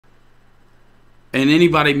And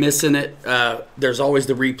anybody missing it, there's always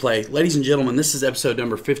the replay. Ladies and gentlemen, this is episode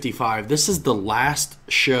number 55. This is the last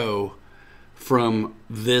show from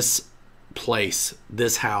this place,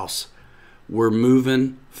 this house. We're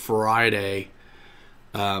moving Friday,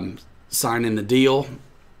 signing the deal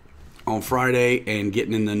on Friday and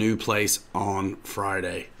getting in the new place on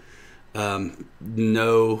Friday.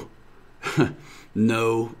 No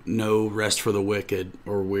rest for the wicked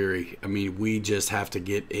or weary. I mean, we just have to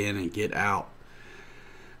get in and get out.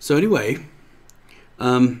 So anyway,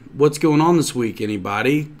 what's going on this week?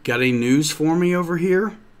 Anybody got any news for me over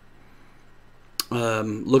here?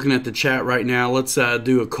 Looking at the chat right now, let's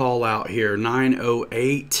do a call out here.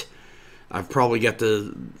 908. I've probably got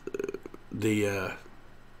the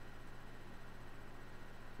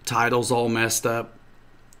titles all messed up.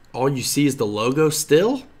 All you see is the logo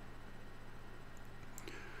still.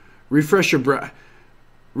 Refresh your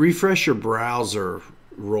browser,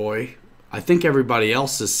 Roy. I think everybody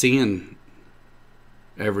else is seeing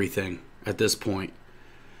everything at this point.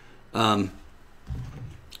 And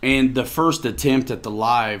the first attempt at the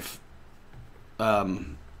live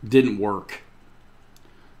didn't work.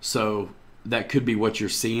 So that could be what you're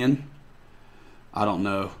seeing. I don't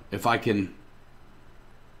know. If I can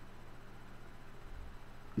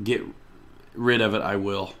get rid of it, I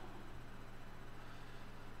will.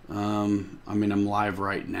 I mean, I'm live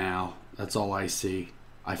right now. That's all I see.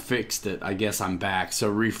 I fixed it. I guess I'm back. So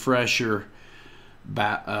refresh your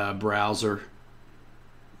browser.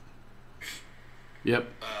 Yep.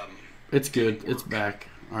 It's good. It's back.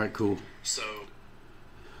 All right, cool. So.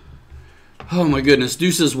 Oh, my goodness.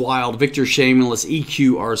 Deuces Wild, Victor Shameless,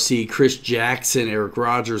 EQRC, Chris Jackson, Eric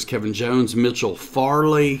Rogers, Kevin Jones, Mitchell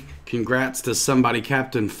Farley. Congrats to somebody,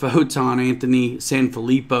 Captain Photon, Anthony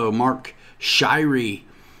Sanfilippo, Mark Shirey.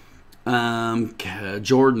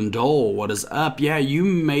 Jordan Dole, what is up? Yeah, you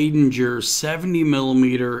maidened your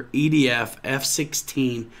 70mm EDF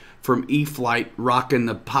F-16 from E-flite, rocking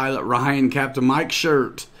the Pilot Ryan Captain Mike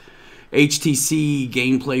shirt. HTC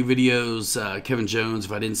gameplay videos, Kevin Jones,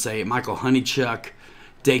 if I didn't say it, Michael Honeychuck,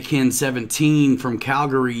 Daykin17 from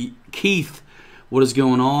Calgary, Keith, what is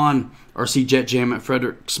going on? RC Jet Jam at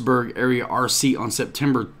Fredericksburg area RC on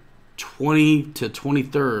September 20 to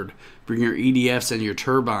 23rd. Bring your EDFs and your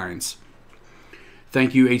turbines.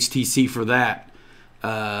 Thank you, HTC, for that.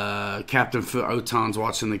 Captain Oton's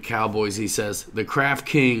watching the Cowboys, he says. The Craft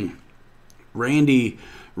King. Randy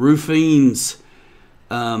Rufines.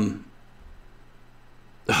 Eric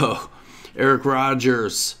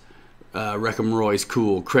Rogers. Reckham Roy's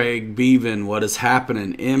cool. Craig Bevan, what is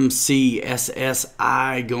happening? MCSSI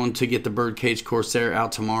going to get the Birdcage Corsair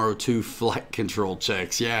out tomorrow to flight control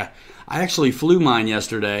checks. Yeah, I actually flew mine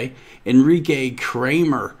yesterday. Enrique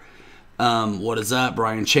Kramer, what is up?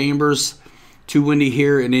 Brian Chambers, too windy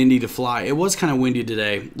here in Indy to fly. It was kind of windy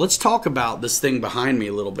today. Let's talk about this thing behind me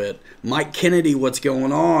a little bit. Mike Kennedy, what's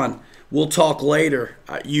going on? We'll talk later.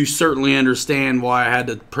 You certainly understand why I had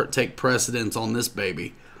to take precedence on this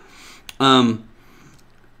baby.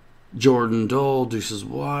 Jordan Dole, Deuces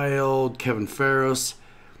Wild, Kevin Farros.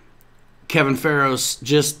 Kevin Farros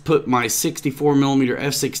just put my 64mm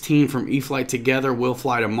F-16 from E-flite together. Will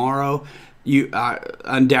fly tomorrow.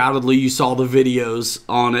 Undoubtedly you saw the videos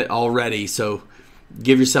on it already. So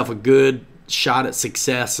give yourself a good shot at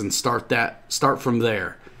success and start from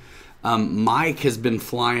there. Mike has been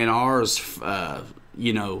flying ours,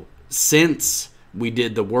 since we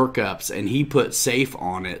did the workups, and he put safe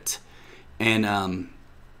on it. And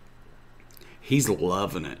he's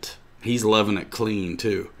loving it. He's loving it clean,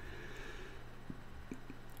 too.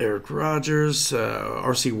 Eric Rogers,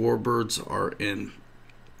 RC Warbirds are in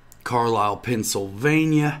Carlisle,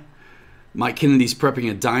 Pennsylvania. Mike Kennedy's prepping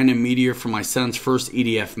a Dyna Meteor for my son's first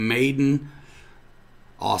EDF maiden.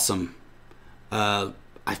 Awesome.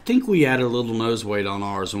 I think we added a little nose weight on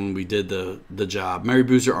ours when we did the job. Mary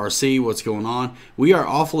Boozer RC, what's going on? We are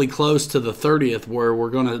awfully close to the 30th where we're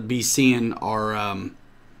going to be seeing our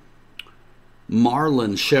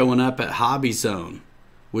Marlin showing up at Hobby Zone,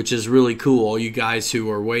 which is really cool. All you guys who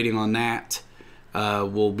are waiting on that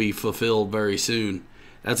will be fulfilled very soon.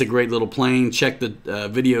 That's a great little plane. Check the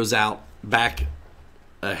videos out back.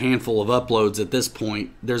 A handful of uploads at this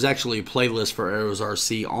point. There's actually a playlist for Arrows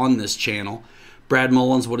RC on this channel. Brad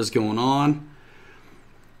Mullins, what is going on?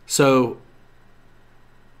 So,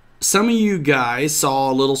 some of you guys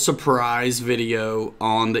saw a little surprise video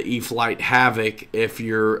on the E-flite Havoc if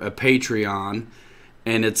you're a Patreon,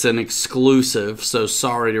 and it's an exclusive, so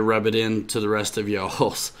sorry to rub it into the rest of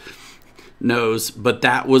y'all's nose, but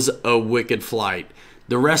that was a wicked flight.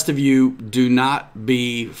 The rest of you do not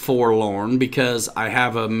be forlorn, because I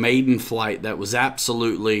have a maiden flight that was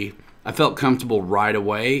absolutely I felt comfortable right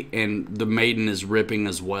away, and the Maiden is ripping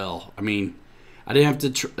as well. I mean, I didn't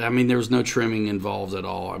have to. I mean, there was no trimming involved at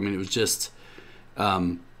all. I mean, it was just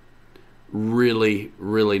really,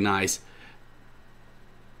 really nice.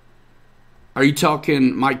 Are you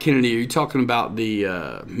talking, Mike Kennedy? Are you talking about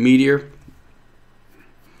the Meteor?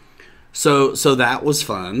 So that was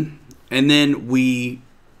fun, and then we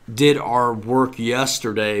did our work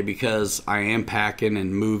yesterday because I am packing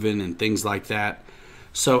and moving and things like that.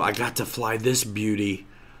 So I got to fly this beauty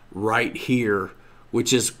right here,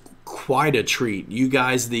 which is quite a treat. You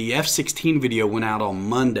guys, the F-16 video went out on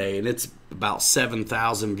Monday, and it's about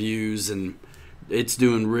 7,000 views, and it's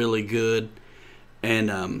doing really good.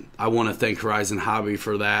 And I want to thank Horizon Hobby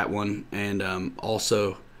for that one, and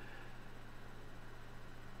also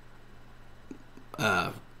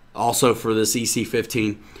for this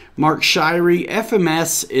EC15. Mark Shirey,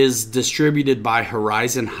 FMS is distributed by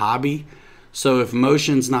Horizon Hobby. So if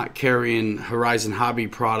Motion's not carrying Horizon Hobby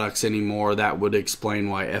products anymore, that would explain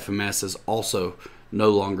why FMS is also no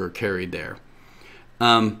longer carried there.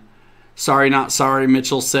 Sorry, not sorry,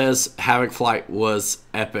 Mitchell says Havoc Flight was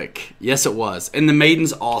epic. Yes, it was. And the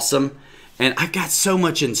Maiden's awesome. And I've got so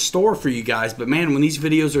much in store for you guys. But, man, when these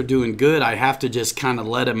videos are doing good, I have to just kind of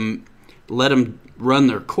let them run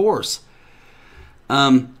their course.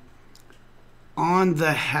 On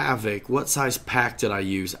the Havoc, what size pack did I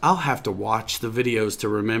use? I'll have to watch the videos to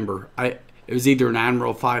remember. It was either an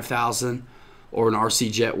Admiral 5000 or an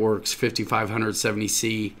RC Jetworks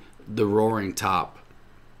 5570C, the roaring top.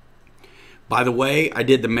 By the way, I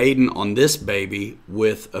did the Maiden on this baby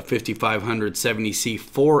with a 5570C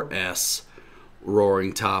 4S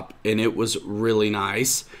roaring top, and it was really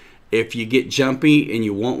nice. If you get jumpy and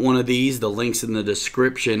you want one of these, the link's in the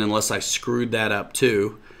description, unless I screwed that up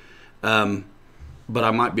too. But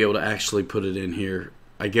I might be able to actually put it in here.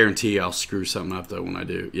 I guarantee I'll screw something up though when I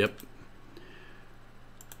do. Yep.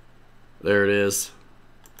 There it is.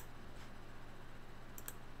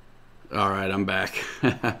 All right, I'm back.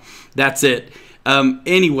 That's it.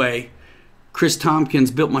 Anyway, Chris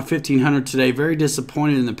Tompkins built my 1500 today. Very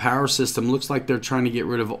disappointed in the power system. Looks like they're trying to get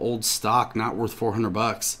rid of old stock, not worth 400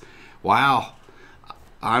 bucks. Wow.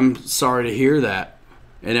 I'm sorry to hear that.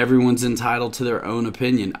 And everyone's entitled to their own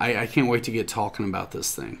opinion. I can't wait to get talking about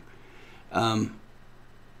this thing. I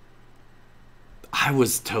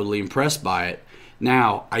was totally impressed by it.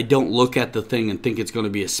 Now, I don't look at the thing and think it's going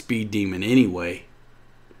to be a speed demon anyway.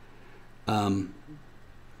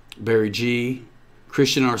 Barry G.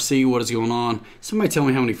 Christian RC, what is going on? Somebody tell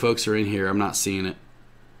me how many folks are in here. I'm not seeing it.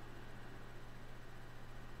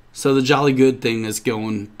 So the Jolly Good thing is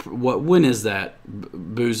going. When is that,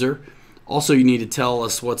 Boozer? Also, you need to tell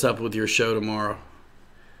us what's up with your show tomorrow.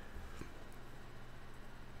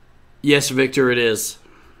 Yes, Victor, it is.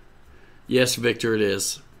 Yes, Victor, it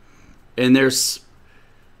is. And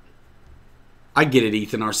I get it,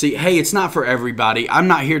 Ethan RC. Hey, it's not for everybody. I'm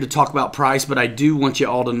not here to talk about price, but I do want you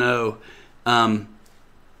all to know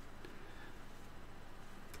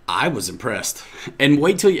I was impressed. And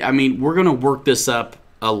wait till you, I mean, we're going to work this up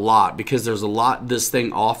a lot because there's a lot this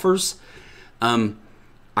thing offers.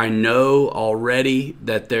 I know already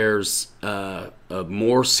that there's a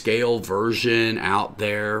more scale version out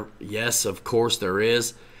there. Yes, of course there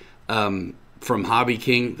is. From Hobby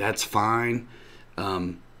King, that's fine.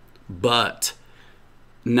 But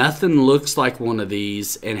nothing looks like one of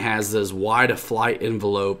these and has as wide a flight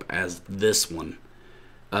envelope as this one.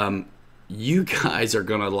 You guys are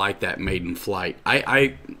going to like that Maiden flight.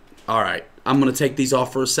 All right, I'm going to take these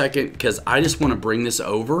off for a second because I just want to bring this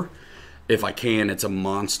over. If I can, it's a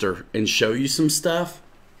monster, and show you some stuff.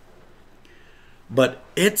 But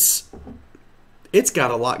it's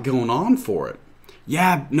got a lot going on for it.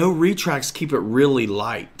 Yeah, no retracts keep it really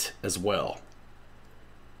light as well.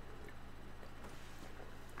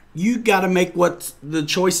 You got to make what the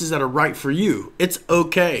choices that are right for you. It's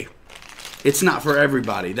okay. It's not for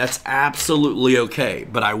everybody. That's absolutely okay.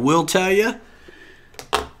 But I will tell you,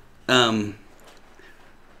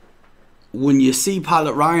 when you see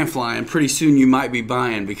Pilot Ryan flying, pretty soon you might be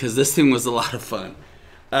buying because this thing was a lot of fun.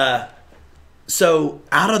 So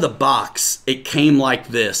out of the box, it came like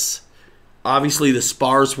this. Obviously, the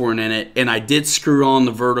spars weren't in it, and I did screw on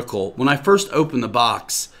the vertical. When I first opened the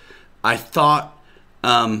box, I thought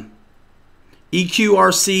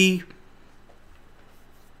EQRC,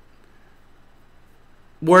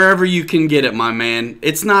 wherever you can get it, my man.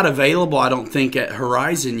 It's not available, I don't think, at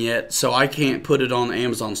Horizon yet, so I can't put it on the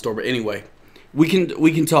Amazon store. But anyway, we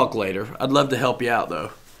can talk later. I'd love to help you out, though.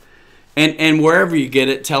 And wherever you get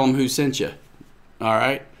it, tell them who sent you. All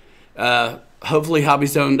right? Hopefully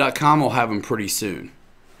HobbyZone.com will have them pretty soon.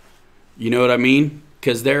 You know what I mean?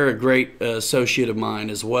 because they're a great associate of mine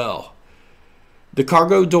as well. The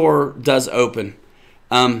cargo door does open.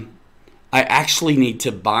 I actually need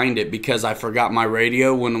to bind it because I forgot my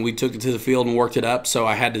radio when we took it to the field and worked it up, so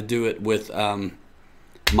I had to do it with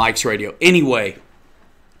Mike's radio. Anyway,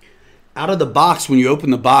 out of the box, when you open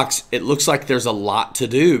the box, it looks like there's a lot to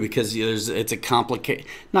do because it's a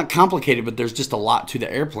not complicated, but there's just a lot to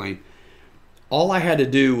the airplane. All I had to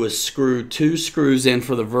do was screw 2 screws in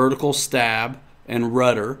for the vertical stab and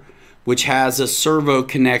rudder, which has a servo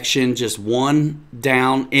connection, just one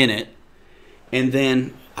down in it, and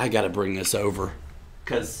then I got to bring this over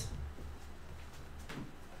because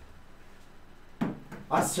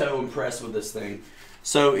I'm so impressed with this thing.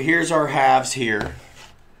 So here's our halves here,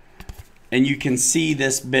 and you can see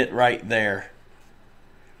this bit right there.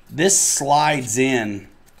 This slides in.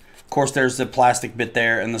 Of course, there's the plastic bit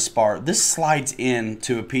there and the spar. This slides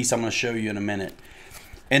into a piece I'm going to show you in a minute.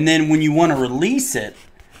 And then when you want to release it,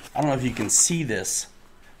 I don't know if you can see this.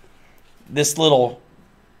 This little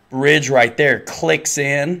ridge right there clicks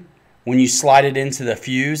in when you slide it into the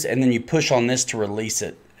fuse, and then you push on this to release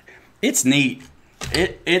it. It's neat.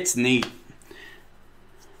 It's neat.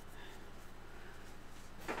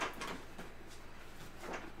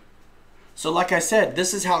 So like I said,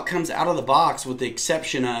 this is how it comes out of the box, with the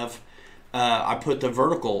exception of I put the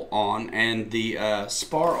vertical on and the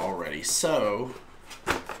spar already. So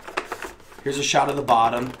here's a shot of the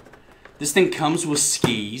bottom. This thing comes with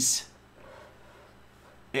skis.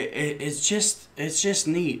 It's just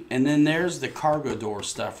neat. And then there's the cargo door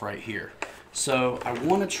stuff right here. So I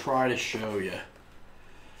want to try to show you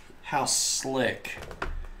how slick,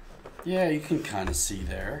 yeah, you can kind of see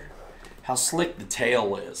there, how slick the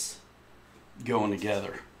tail is going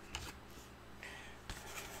together.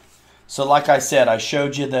 So like I said, I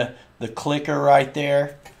showed you the clicker right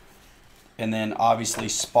there, and then obviously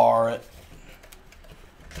spar it.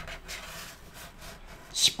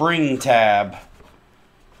 Spring tab.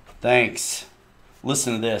 Thanks.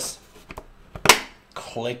 Listen to this.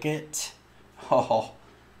 Click it. Oh,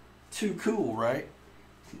 too cool, right?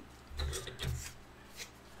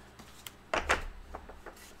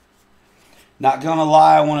 Not gonna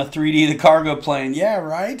lie, I want to 3D the cargo plane. Yeah,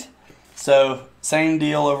 right? So, same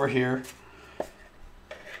deal over here.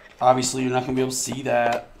 Obviously, you're not gonna be able to see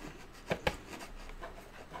that.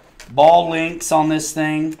 Ball links on this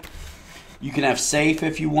thing. You can have safe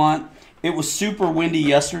if you want. It was super windy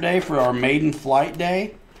yesterday for our maiden flight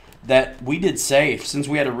day that we did safe. Since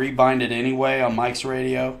we had to rebind it anyway on Mike's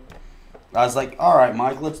radio, I was like, all right,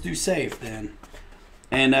 Mike, let's do safe then.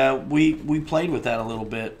 And we played with that a little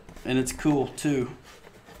bit, and it's cool too.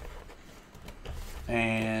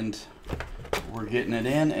 And we're getting it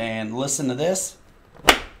in, and listen to this.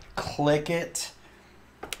 Click it.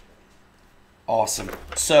 Awesome.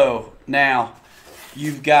 So now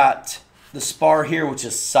you've got the spar here, which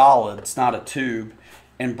is solid. It's not a tube.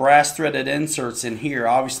 And brass threaded inserts in here.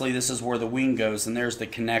 Obviously, this is where the wing goes, and there's the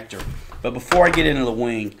connector. But before I get into the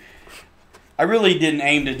wing, I really didn't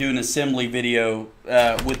aim to do an assembly video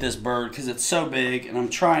with this bird because it's so big, and I'm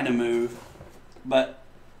trying to move. But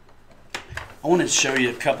I wanted to show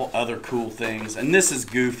you a couple other cool things. And this is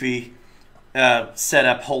goofy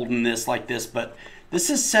setup holding this like this, but this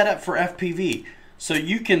is set up for FPV. So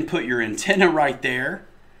you can put your antenna right there.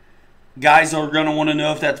 Guys are going to want to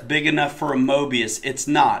know if that's big enough for a Mobius. It's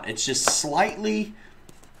not. It's just slightly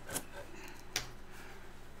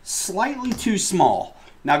too small.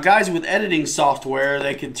 Now, guys with editing software,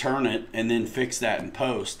 they could turn it and then fix that in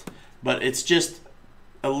post. But it's just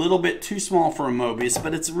a little bit too small for a Mobius,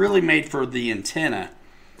 but it's really made for the antenna.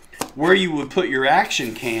 Where you would put your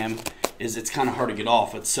action cam is it's kind of hard to get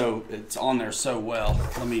off. It's on there so well.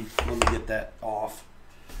 Let me get that off.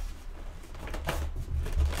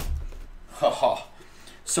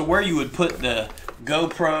 So where you would put the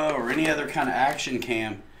GoPro or any other kind of action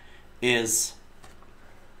cam is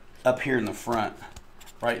up here in the front,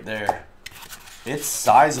 right there. It's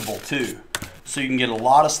sizable too, so you can get a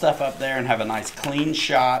lot of stuff up there and have a nice clean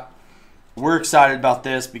shot. We're excited about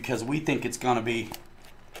this because we think it's going to be,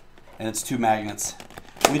 and it's 2 magnets,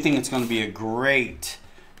 we think it's going to be a great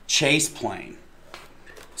chase plane.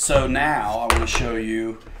 So now I want to show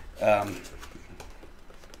you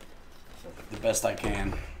the best I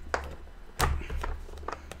can.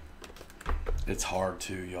 It's hard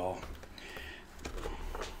too, y'all.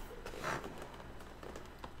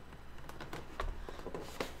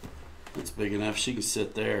 It's big enough she can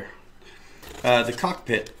sit there. The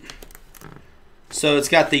cockpit. So it's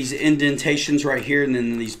got these indentations right here, and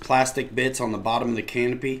then these plastic bits on the bottom of the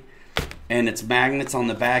canopy, and it's magnets on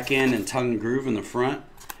the back end and tongue and groove in the front.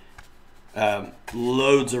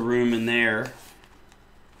 Loads of room in there.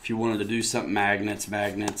 If you wanted to do something,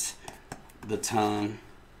 magnets, the tongue.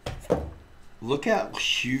 Look how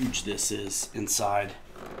huge this is inside.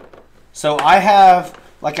 So I have,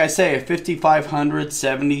 like I say, a 5500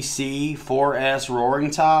 70C 4S roaring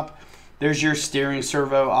top. There's your steering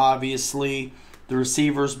servo, obviously. The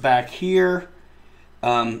receiver's back here.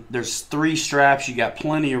 There's 3 straps. You got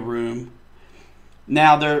plenty of room.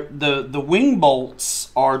 Now, the wing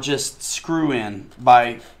bolts are just screw-in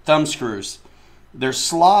by thumb screws. They're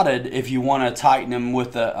slotted if you want to tighten them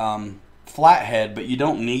with a flathead, but you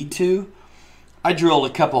don't need to. I drilled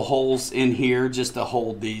a couple holes in here just to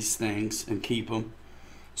hold these things and keep them,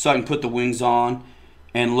 so I can put the wings on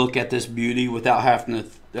and look at this beauty without having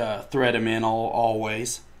to thread them in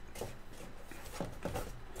always.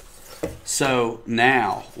 So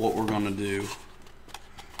now what we're going to do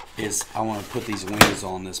is I want to put these wings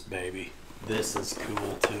on this baby. This is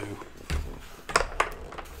cool too.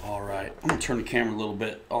 All right, I'm going to turn the camera a little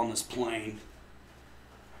bit on this plane.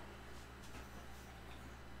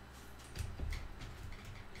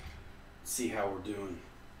 See how we're doing.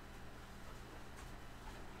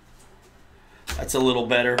 That's a little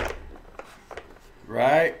better,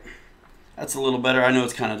 right? That's a little better. I know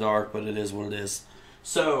it's kind of dark, but it is what it is.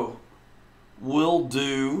 So we'll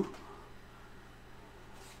do,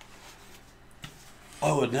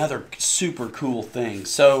 oh, another super cool thing.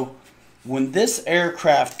 So when this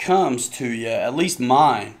aircraft comes to you, at least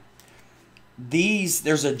mine,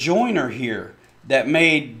 there's a joiner here that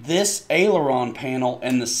made this aileron panel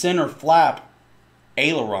and the center flap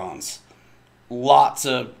ailerons. Lots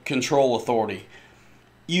of control authority.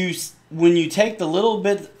 When you take the little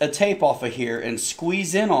bit of tape off of here and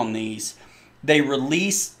squeeze in on these, they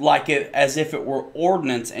release as if it were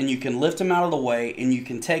ordnance, and you can lift them out of the way, and you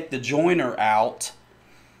can take the joiner out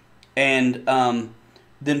and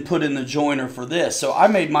then put in the joiner for this. So I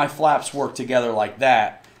made my flaps work together like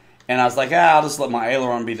that. And I was like, I'll just let my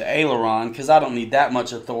aileron be the aileron because I don't need that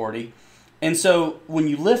much authority. And so when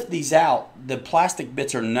you lift these out, the plastic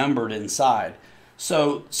bits are numbered inside.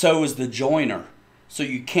 So is the joiner. So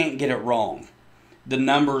you can't get it wrong. The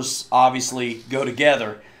numbers obviously go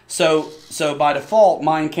together. So by default,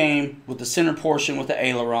 mine came with the center portion with the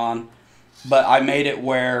aileron, but I made it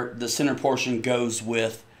where the center portion goes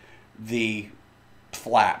with the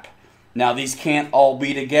flap. Now these can't all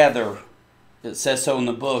be together. It says so in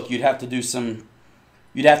the book. You'd have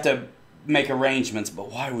to make arrangements,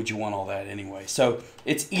 but why would you want all that anyway? So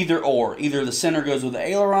it's either or. Either the center goes with the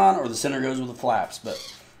aileron or the center goes with the flaps,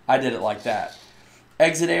 but I did it like that.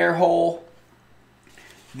 Exit air hole.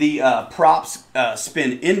 The props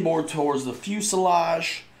spin inboard towards the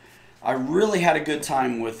fuselage. I really had a good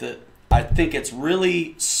time with it. I think it's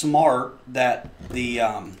really smart that the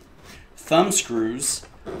thumb screws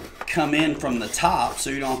come in from the top,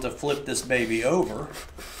 so you don't have to flip this baby over,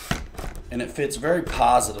 and it fits very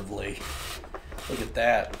positively. Look at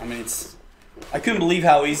that. I mean, I couldn't believe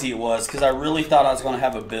how easy it was, because I really thought I was going to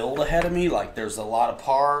have a build ahead of me, like there's a lot of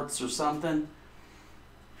parts or something.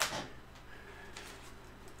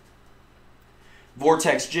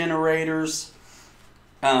 Vortex generators,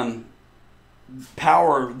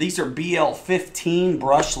 power. These are BL15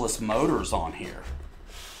 brushless motors on here.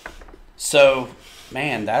 So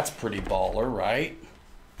man, that's pretty baller, right?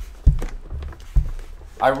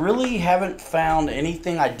 I really haven't found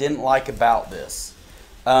anything I didn't like about this.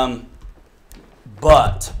 But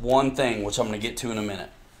one thing, which I'm going to get to in a minute.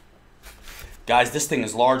 Guys, this thing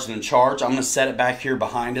is larger than charge. I'm going to set it back here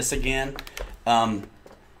behind us again.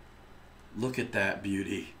 Look at that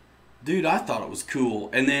beauty. Dude, I thought it was cool.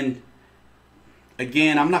 And then,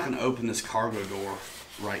 again, I'm not going to open this cargo door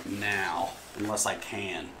right now, unless I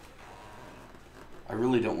can. I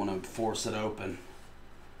really don't want to force it open.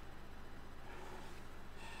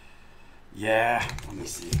 Yeah, let me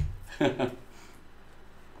see. Bear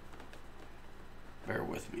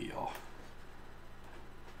with me, y'all.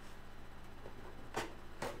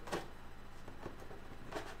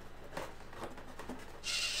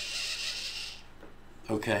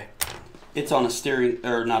 Okay. It's on a steering,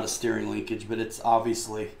 or not a steering linkage, but it's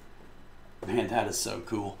obviously, man, that is so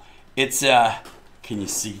cool. It's, can you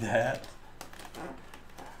see that?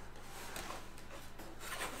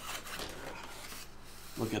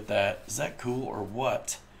 Look at that. Is that cool or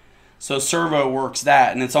what? So servo works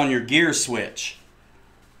that, and it's on your gear switch.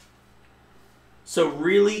 So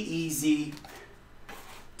really easy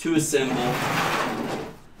to assemble.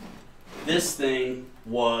 This thing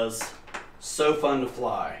was so fun to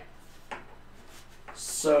fly.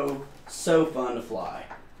 So fun to fly.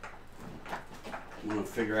 I'm going to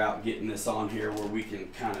figure out getting this on here where we can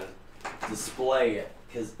kind of display it,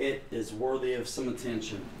 because it is worthy of some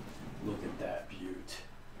attention. Look at that beaut.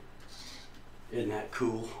 Isn't that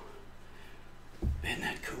cool? Isn't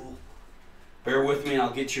that cool? Bear with me and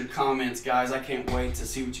I'll get your comments, guys. I can't wait to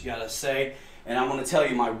see what you got to say. And I'm going to tell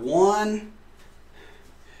you my one...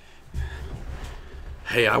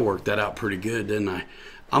 Hey, I worked that out pretty good, didn't I?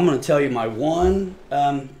 I'm going to tell you my one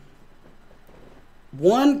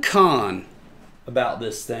con about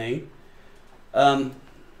this thing. Look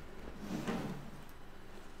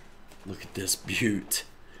at this beaut.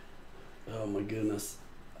 Oh my goodness.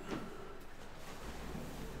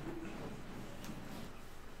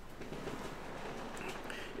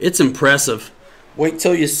 It's impressive. Wait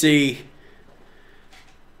till you see.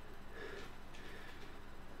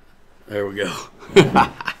 There we go.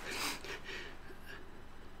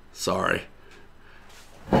 Sorry.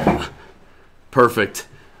 Perfect.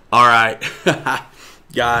 All right.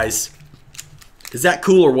 Guys, is that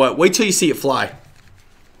cool or what? Wait till you see it fly.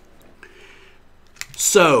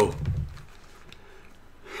 So,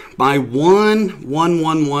 my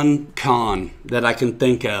one con that I can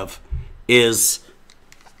think of is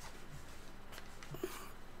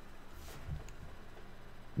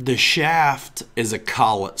the shaft is a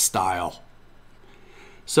collet style.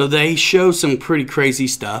 So they show some pretty crazy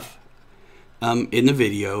stuff in the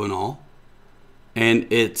video and all. And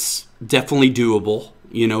it's definitely doable,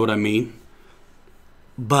 you know what I mean?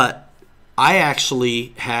 But I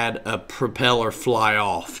actually had a propeller fly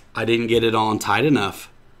off. I didn't get it on tight enough.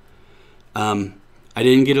 So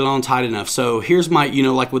here's my, you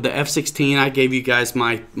know, like with the F-16, I gave you guys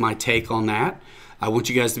my take on that. I want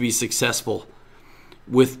you guys to be successful.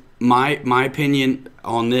 With my opinion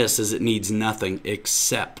on this is it needs nothing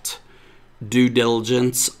except due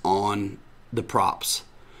diligence on the props.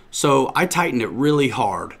 So I tightened it really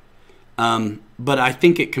hard, but I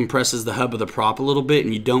think it compresses the hub of the prop a little bit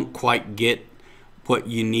and you don't quite get what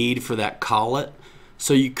you need for that collet.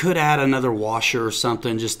 So you could add another washer or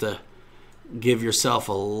something just to give yourself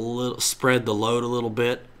a little, spread the load a little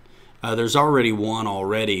bit. There's already one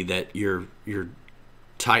already that you're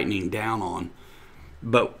tightening down on.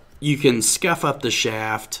 But you can scuff up the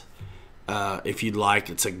shaft if you'd like.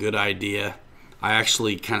 It's a good idea. I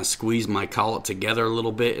actually kind of squeezed my collet together a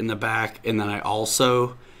little bit in the back. And then I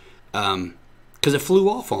also, because it flew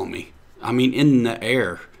off on me. I mean, in the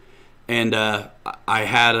air. And I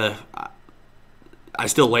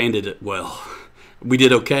still landed it well. We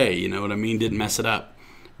did okay, you know what I mean? Didn't mess it up.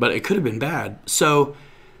 But it could have been bad. So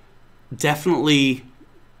definitely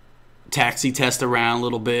taxi test around a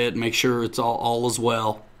little bit, make sure it's all as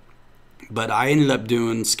well. But I ended up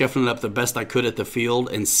scuffing it up the best I could at the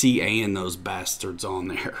field and CAing those bastards on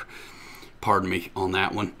there. Pardon me on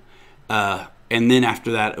that one. And then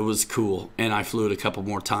after that, it was cool. And I flew it a couple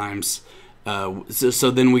more times.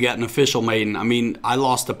 So then we got an official maiden. I mean, I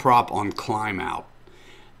lost a prop on climb out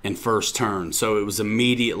in first turn. So it was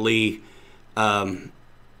immediately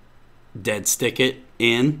dead stick it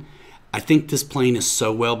in. I think this plane is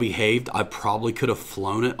so well behaved, I probably could have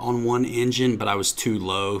flown it on one engine, but I was too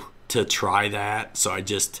low to try that. So I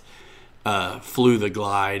just flew the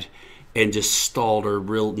glide and just stalled her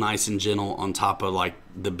real nice and gentle on top of like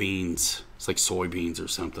the beans. It's like soybeans or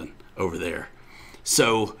something over there.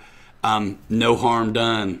 So no harm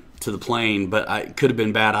done to the plane, but it could have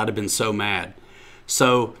been bad. I'd have been so mad.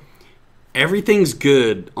 So everything's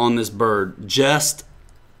good on this bird. Just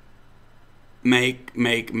make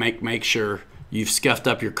sure you've scuffed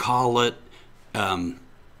up your collet. I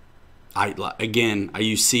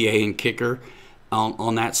use CA and kicker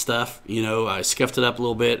on that stuff. You know, I scuffed it up a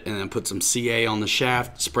little bit and then put some CA on the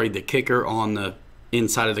shaft, sprayed the kicker on the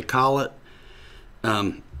inside of the collet,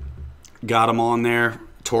 got them on there,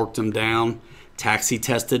 torqued them down, taxi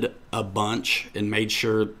tested a bunch and made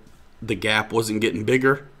sure the gap wasn't getting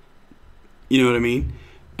bigger. You know what I mean?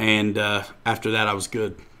 And after that, I was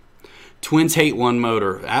good. Twins hate one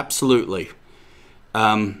motor, absolutely.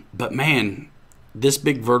 But man, this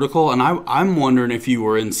big vertical, and I'm wondering if you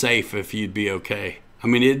were in safe, if you'd be okay. I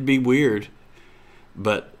mean, it'd be weird,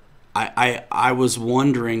 but I was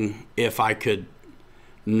wondering if I could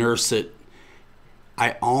nurse it.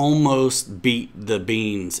 I almost beat the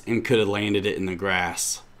beans and could have landed it in the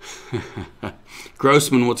grass.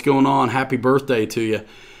 Grossman, what's going on? Happy birthday to you.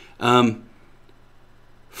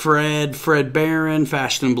 Fred Barron,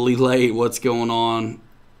 fashionably late. What's going on?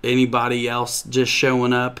 Anybody else just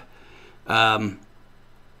showing up?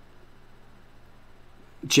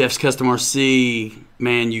 Jeff's Custom RC.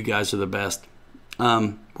 Man, you guys are the best.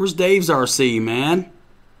 Where's Dave's RC, man?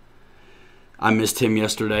 I missed him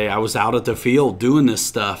yesterday. I was out at the field doing this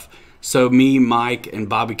stuff. So me, Mike, and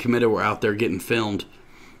Bobby Committa were out there getting filmed.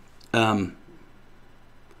 Mark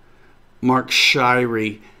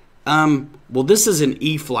Shirey. Well, this is an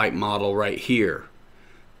E-flite model right here.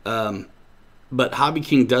 But Hobby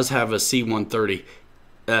King does have a C-130,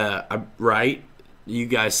 right? You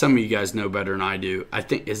guys, some of you guys know better than I do. I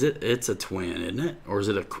think, it's a twin, isn't it? Or is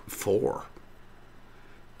it a 4?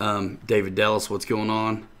 David Dallas, what's going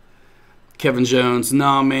on? Kevin Jones,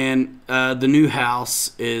 no, man, the new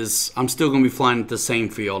house is, I'm still going to be flying at the same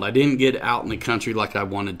field. I didn't get out in the country like I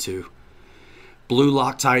wanted to. Blue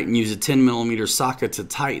Loctite and use a 10mm socket to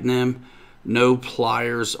tighten them. No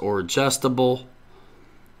pliers or adjustable.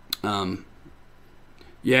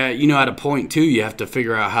 Yeah, you know, at a point, too, you have to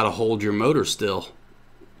figure out how to hold your motor still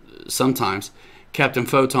sometimes. Captain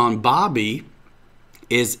Photon Bobby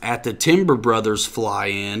is at the Timber Brothers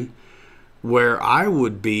fly-in where I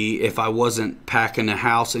would be if I wasn't packing a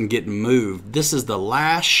house and getting moved. This is the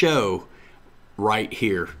last show right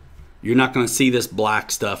here. You're not going to see this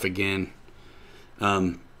black stuff again.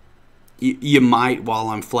 You might while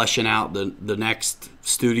I'm fleshing out the next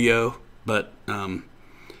studio, but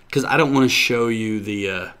because I don't want to show you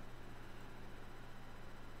the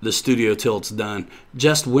studio till it's done.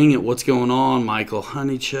 Just wing it. What's going on, Michael?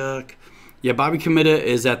 Honeychuck. Yeah, Bobby Committa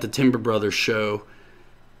is at the Timber Brothers show.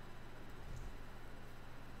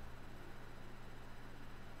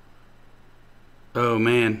 Oh,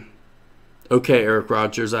 man. Okay, Eric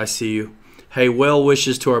Rogers, I see you. Hey, well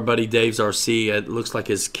wishes to our buddy Dave's RC. It looks like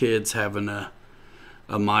his kid's having a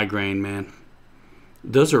migraine, man.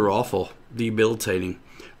 Those are awful. Debilitating.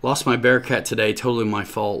 Lost my Bearcat today. Totally my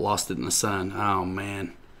fault. Lost it in the sun. Oh,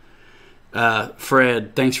 man.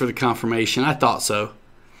 Fred, thanks for the confirmation. I thought so.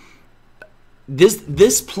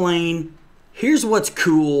 This plane, here's what's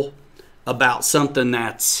cool about something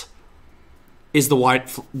is the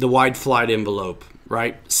wide flight envelope,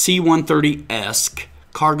 right? C-130-esque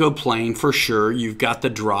cargo plane for sure. You've got the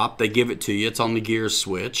drop. They give it to you. It's on the gear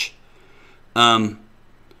switch. Captain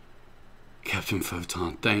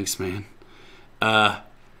Photon, thanks, man. But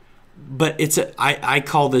I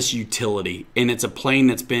call this utility, and it's a plane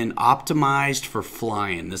that's been optimized for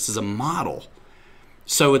flying. This is a model.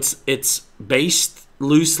 So it's based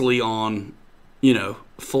loosely on, you know,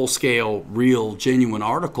 full-scale, real, genuine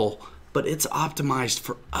article, but it's optimized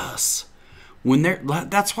for us.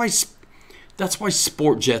 That's why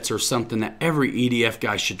sport jets are something that every EDF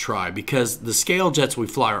guy should try, because the scale jets we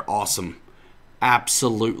fly are awesome.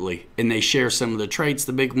 Absolutely. And they share some of the traits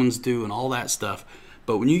the big ones do and all that stuff.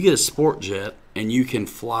 But when you get a sport jet and you can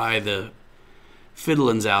fly the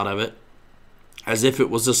fiddlings out of it as if it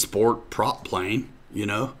was a sport prop plane, you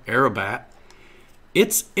know, Aerobat,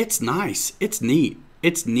 it's nice. It's neat.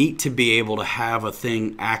 It's neat to be able to have a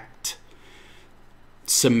thing act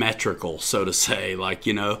symmetrical, so to say, like,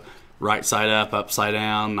 you know, right side up, upside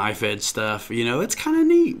down, knife edge stuff. You know, it's kind of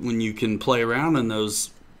neat when you can play around in those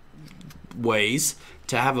ways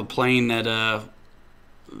to have a plane that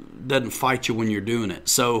doesn't fight you when you're doing it.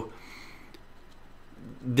 So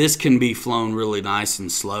this can be flown really nice and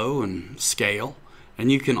slow and scale,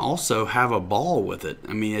 and you can also have a ball with it.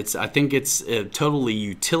 I mean, I think it's a totally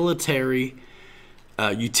utility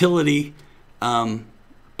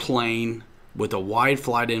plane with a wide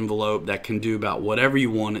flight envelope that can do about whatever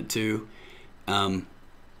you want it to.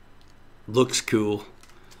 Looks cool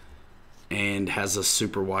and has a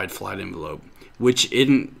super wide flight envelope, which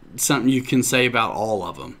isn't something you can say about all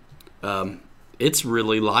of them. It's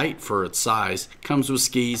really light for its size. Comes with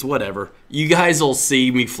skis, whatever. You guys will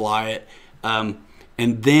see me fly it.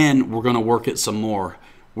 And then we're going to work it some more.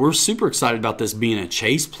 We're super excited about this being a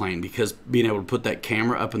chase plane, because being able to put that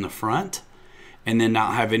camera up in the front and then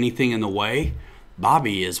not have anything in the way.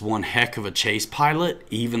 Bobby is one heck of a chase pilot,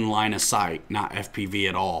 even line of sight, not FPV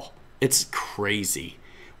at all. It's crazy.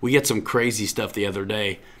 We get some crazy stuff the other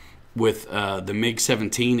day with the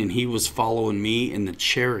MiG-17, and he was following me in the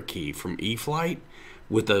Cherokee from E-flite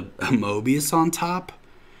with a Mobius on top.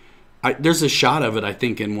 There's a shot of it, I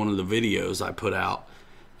think, in one of the videos I put out,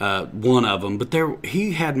 one of them. But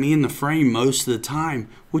he had me in the frame most of the time,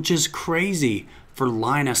 which is crazy for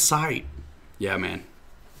line of sight. Yeah, man.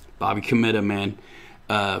 Bobby Committa, man.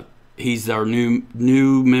 He's our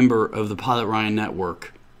new member of the Pilot Ryan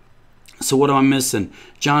Network. So what am I missing?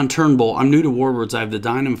 John Turnbull. I'm new to Warwards. I have the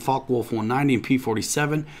Dynam Focke-Wulf 190 and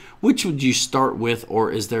P47. Which would you start with,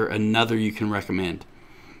 or is there another you can recommend?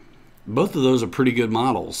 Both of those are pretty good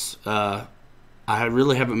models. I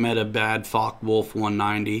really haven't met a bad Focke-Wulf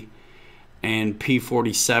 190. And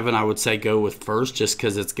P47 I would say go with first, just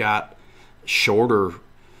because it's got shorter.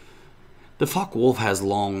 The Focke-Wulf has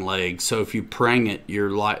long legs, so if you prang it,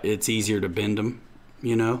 it's easier to bend them.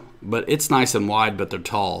 You know, but it's nice and wide, but they're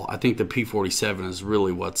tall. I think the P47 is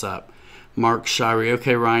really what's up. Mark Shirey.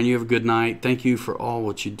 Okay, Ryan, you have a good night. Thank you for all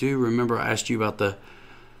what you do. Remember I asked you about the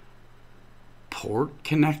port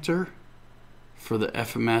connector for the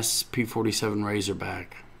FMS P47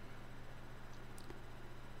 Razorback.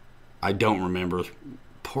 I don't remember.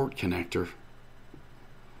 Port connector.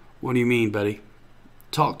 What do you mean, buddy?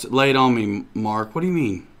 Lay it on me, Mark. What do you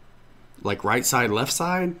mean? Like right side, left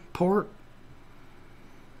side port?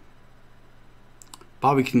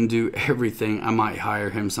 Bobby can do everything. I might hire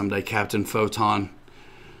him someday, Captain Photon.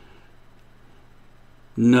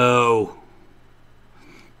 No.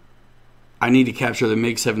 I need to capture the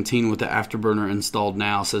MiG-17 with the afterburner installed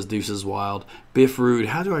now, says Deuces Wild. Biff Rude,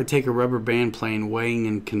 how do I take a rubber band plane weighing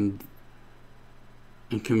and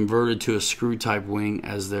converted to a screw type wing?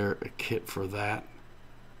 As there a kit for that?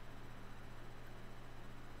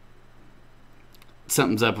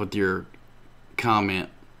 Something's up with your comment.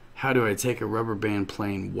 How do I take a rubber band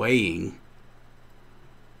plane weighing?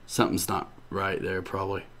 Something's not right there,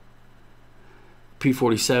 probably.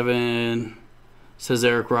 P47, says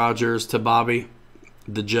Eric Rogers to Bobby.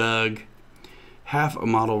 The Jug. Half a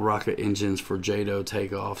model rocket engines for JATO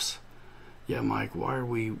takeoffs. Yeah, Mike, why are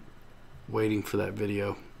we waiting for that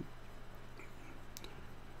video?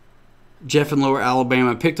 Jeff in Lower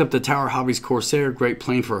Alabama picked up the Tower Hobbies Corsair. Great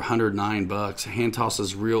plane for $109. Hand toss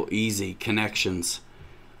is real easy. Connections.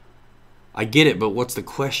 I get it, but what's the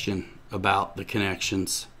question about the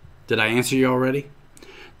connections? Did I answer you already?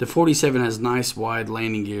 The 47 has nice wide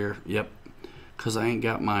landing gear. Yep, because I ain't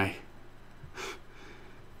got my...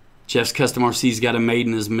 Jeff's Custom RC's got a made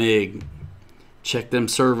in his MiG. Check them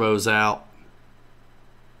servos out.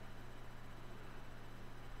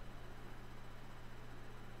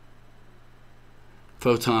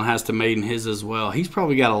 Photon has to maiden his as well. He's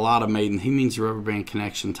probably got a lot of maiden. He means rubber band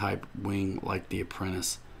connection type wing like the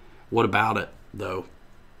Apprentice. What about it, though?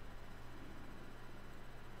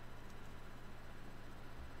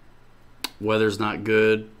 Weather's not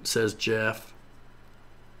good, says Jeff.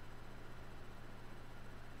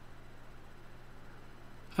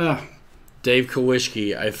 Dave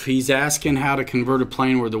Kowishki. If he's asking how to convert a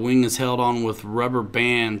plane where the wing is held on with rubber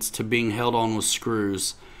bands to being held on with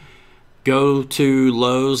screws, go to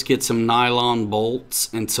Lowe's, get some nylon bolts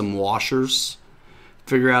and some washers.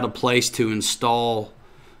 Figure out a place to install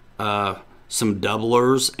some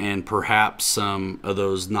doublers and perhaps some of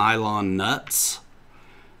those nylon nuts.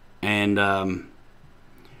 And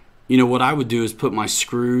you know what I would do is put my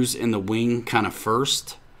screws in the wing kind of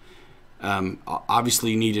first.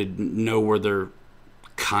 Obviously you need to know where they're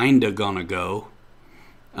kind of gonna go.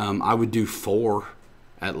 I would do 4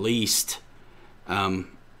 at least, and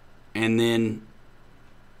then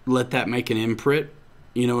let that make an imprint.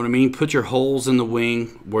 You know what I mean? Put your holes in the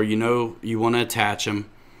wing where you know you want to attach them.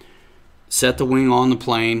 Set the wing on the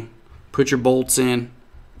plane, put your bolts in,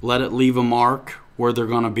 let it leave a mark where they're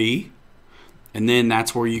going to be, and then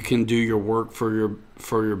that's where you can do your work for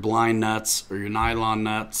your blind nuts or your nylon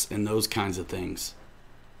nuts and those kinds of things.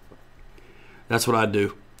 That's what I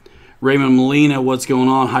do. Raymond Molina, what's going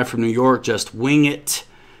on? Hi from New York. Just wing it.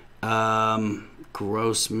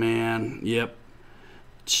 Gross man. Yep.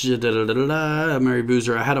 Mary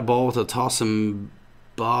Boozer. I had a ball with a Tossin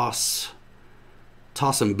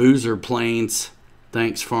Boozer planes.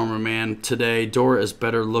 Thanks, Farmer Man. Today, Dora is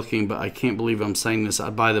better looking, but I can't believe I'm saying this.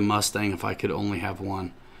 I'd buy the Mustang if I could only have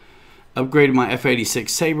one. Upgraded my F-86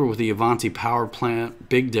 Sabre with the Avanti power plant.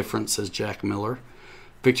 Big difference, says Jack Miller.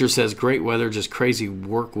 Victor says, great weather, just crazy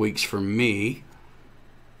work weeks for me.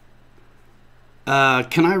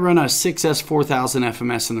 Can I run a 6S 4000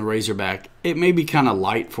 FMS in the Razorback? It may be kind of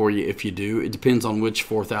light for you if you do. It depends on which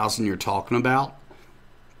 4000 you're talking about.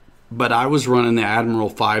 But I was running the Admiral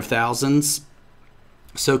 5000s.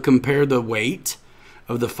 So compare the weight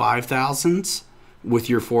of the 5000s with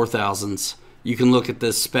your 4000s. You can look at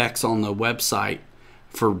the specs on the website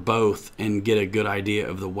for both and get a good idea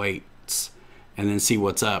of the weights and then see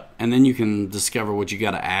what's up. And then you can discover what you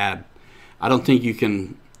got to add. I don't think you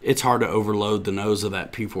can... It's hard to overload the nose of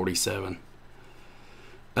that P47.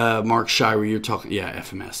 Mark Shirey, you're talking... Yeah,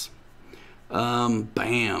 FMS.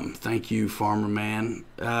 Bam. Thank you, Farmer Man.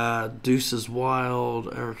 Deuces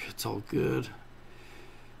Wild. Eric, it's all good.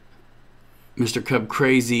 Mr. Cub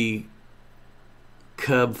Crazy.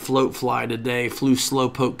 Cub Float Fly today. Flew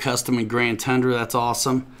Slowpoke Custom in Grand Tundra. That's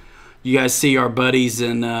awesome. You guys see our buddies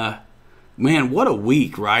in... man, what a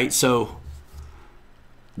week, right? So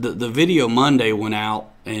the video Monday went out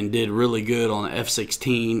and did really good on the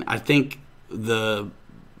F-16. I think the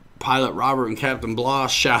pilot Robert and Captain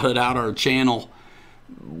Bloss shouted out our channel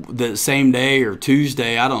the same day or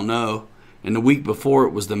Tuesday, I don't know. And the week before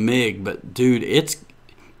it was the MiG. But dude,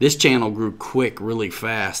 this channel grew quick, really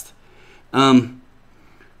fast. Ryan,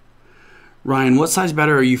 what size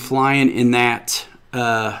battery are you flying in that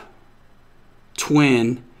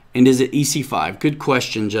twin? And is it EC5? Good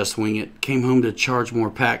question, Just Wing It. Came home to charge more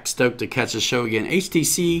pack. Stoked to catch the show again.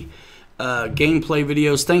 HTC gameplay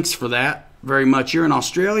videos. Thanks for that very much. You're in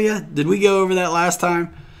Australia? Did we go over that last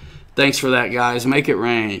time? Thanks for that, guys. Make it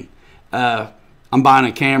rain. I'm buying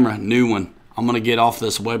a camera, new one. I'm going to get off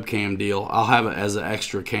this webcam deal. I'll have it as an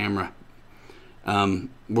extra camera.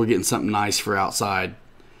 We're getting something nice for outside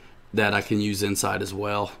that I can use inside as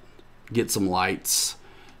well. Get some lights.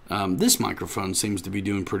 This microphone seems to be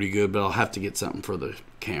doing pretty good, but I'll have to get something for the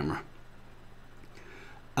camera.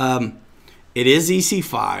 It is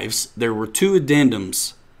EC5s. There were two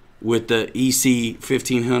addendums with the EC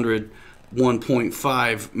 1500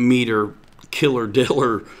 1.5 meter killer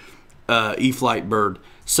diller E-flite bird.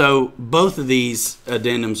 So both of these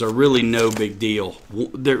addendums are really no big deal.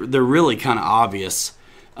 They're really kind of obvious,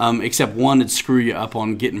 except one would screw you up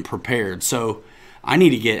on getting prepared. So I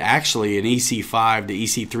need to get actually an EC5 to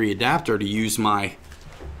EC3 adapter to use my...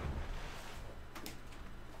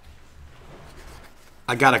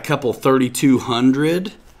 I got a couple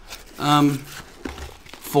 3200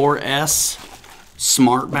 4S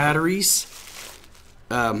smart batteries.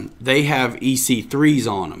 They have EC3s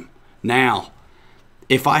on them. Now,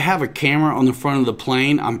 if I have a camera on the front of the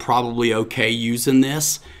plane, I'm probably okay using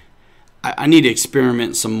this. I need to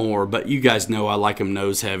experiment some more, but you guys know I like them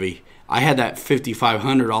nose heavy. I had that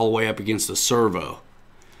 5500 all the way up against the servo.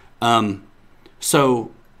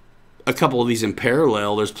 So a couple of these in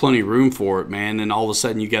parallel, there's plenty of room for it, man. And all of a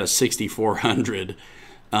sudden you got a 6400.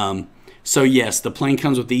 So yes, the plane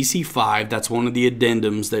comes with EC5. That's one of the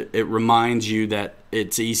addendums that it reminds you that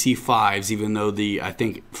it's EC5s, even though the, I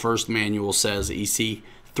think, first manual says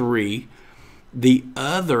EC3. The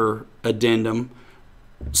other addendum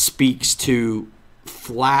speaks to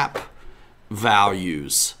flap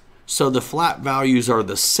values. So the flap values are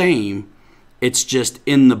the same. It's just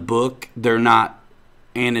in the book, they're not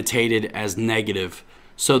annotated as negative.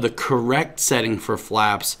 So the correct setting for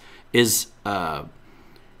flaps is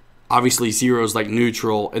obviously 0 is like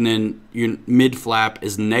neutral, and then your mid flap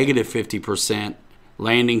is negative 50%.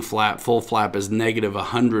 Landing flap, full flap is negative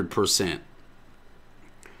 100%.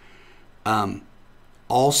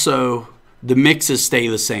 Also, the mixes stay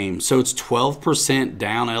the same. So it's 12%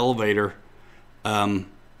 down elevator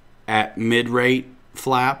at mid rate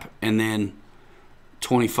flap, and then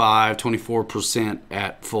 24%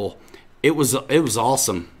 at full. It was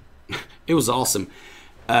awesome. It was awesome.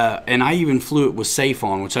 And I even flew it with safe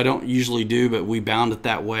on, which I don't usually do, but we bound it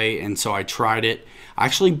that way, and so I tried it. I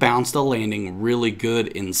actually bounced a landing really good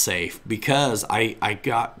in safe because I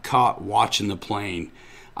got caught watching the plane.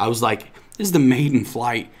 I was like, this is the maiden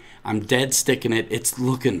flight. I'm dead sticking it. It's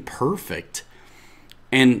looking perfect.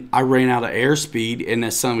 And I ran out of airspeed, and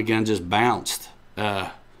that son of a gun just bounced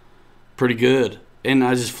pretty good. And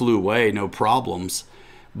I just flew away, no problems.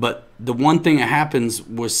 But the one thing that happens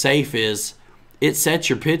with safe is it sets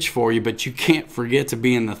your pitch for you, but you can't forget to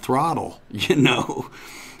be in the throttle, you know.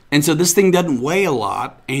 And so this thing doesn't weigh a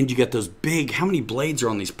lot, and you got those big, how many blades are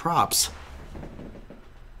on these props?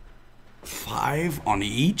 5 on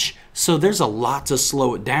each. So there's a lot to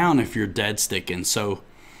slow it down if you're dead sticking. So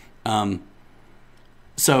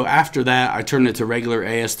so after that, I turned it to regular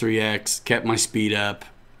AS3X, kept my speed up.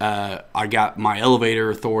 I got my elevator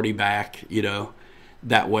authority back, you know,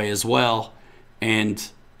 that way as well. And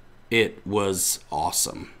it was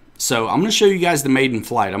awesome. So I'm going to show you guys the maiden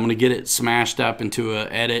flight. I'm going to get it smashed up into an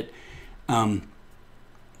edit.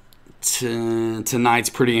 Tonight's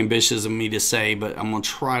pretty ambitious of me to say, but I'm going to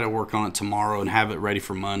try to work on it tomorrow and have it ready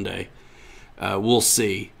for Monday. We'll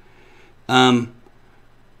see.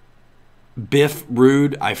 Biff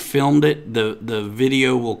Rude, I filmed it. The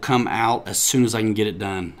video will come out as soon as I can get it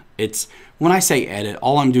done. It's when I say edit,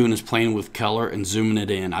 all I'm doing is playing with color and zooming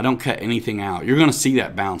it in. I don't cut anything out. You're going to see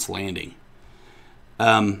that bounce landing.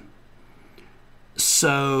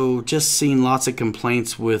 So just seen lots of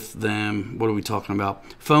complaints with them. What are we talking about?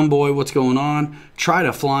 Phone boy, what's going on? Try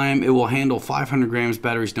to fly them. It will handle 500 grams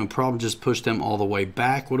batteries, no problem. Just push them all the way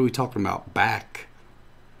back. What are we talking about? Back.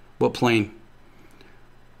 What plane?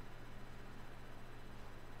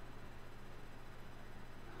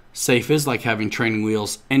 Safe is like having training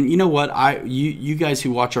wheels. And you know what? You guys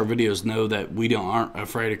who watch our videos know that we aren't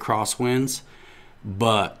afraid of crosswinds.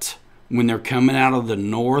 But when they're coming out of the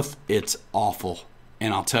north, it's awful.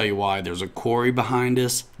 And I'll tell you why. There's a quarry behind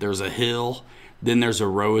us. There's a hill. Then there's a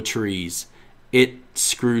row of trees. It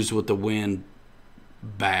screws with the wind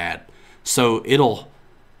bad. So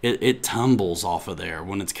it tumbles off of there.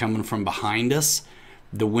 When it's coming from behind us,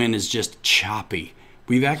 the wind is just choppy.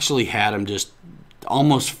 we've actually had them just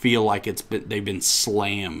almost feel like they've been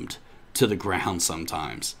slammed to the ground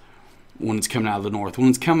sometimes when it's coming out of the north. When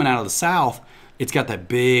it's coming out of the south, it's got that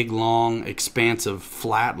big, long, expansive,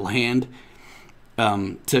 flat land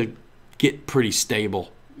to get pretty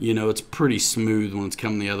stable. You know, it's pretty smooth when it's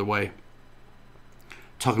coming the other way.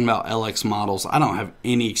 Talking about LX models, I don't have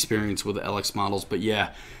any experience with the LX models, but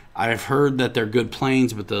yeah, I've heard that they're good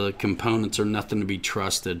planes, but the components are nothing to be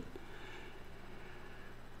trusted.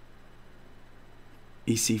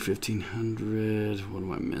 EC 1500, what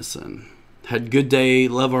am I missing? Had good day,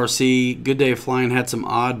 love RC, good day of flying, had some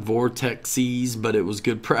odd vortexes, but it was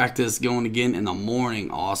good practice. Going again in the morning,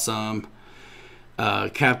 awesome.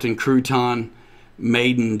 Captain Crouton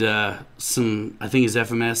maidened some, I think it's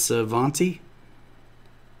FMS Avanti.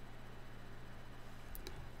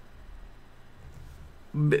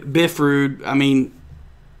 Biffrude, I mean,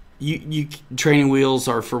 you training wheels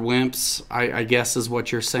are for wimps, I guess is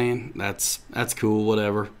what you're saying. That's cool,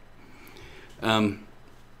 whatever.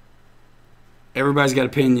 Everybody's got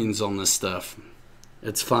opinions on this stuff.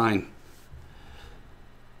 It's fine.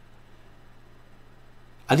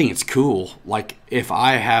 I think it's cool. Like, if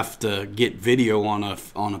I have to get video on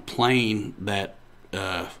a plane that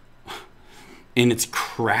and it's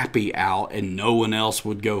crappy out and no one else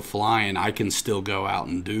would go flying, I can still go out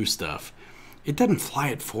and do stuff. It doesn't fly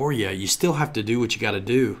it for you. You still have to do what you got to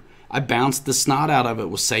do. I bounced the snot out of it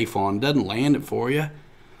with safe on. It doesn't land it for you.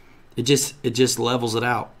 It just levels it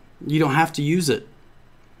out. You don't have to use it.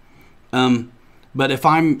 But if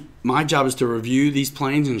my job is to review these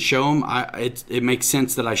planes and show them, it makes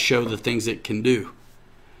sense that I show the things it can do.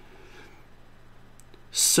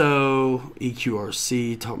 So,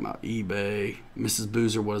 EQRC, talking about eBay. Mrs.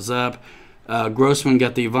 Boozer, what is up? Grossman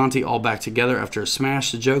got the Avanti all back together after a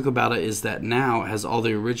smash. The joke about it is that now it has all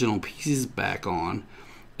the original pieces back on.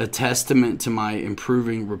 A testament to my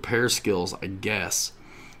improving repair skills, I guess.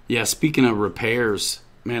 Yeah, speaking of repairs,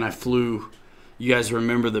 man, I flew. You guys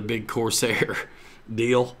remember the big Corsair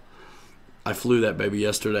deal? I flew that baby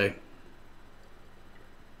yesterday.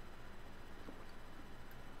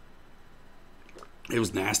 It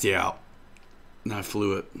was nasty out. And I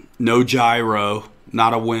flew it. No gyro.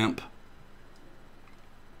 Not a wimp.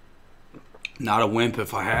 Not a wimp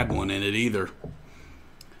if I had one in it either.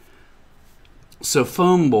 So,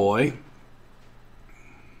 Foam Boy.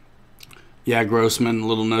 Yeah, Grossman,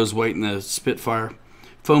 little nose weight in the Spitfire.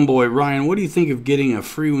 Foam Boy, Ryan, what do you think of getting a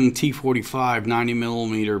Freewing T45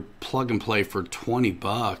 90mm plug and play for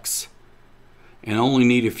 $20 and only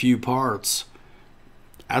need a few parts?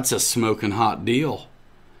 That's a smoking hot deal.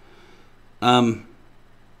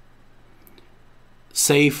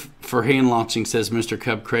 Safe for hand launching, says Mr.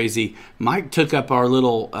 Cub Crazy. Mike took up our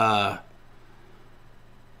little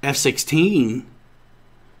F-16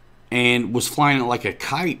 and was flying it like a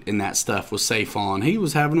kite, and that stuff was safe on. He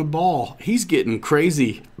was having a ball. He's getting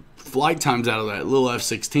crazy flight times out of that little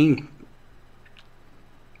F-16.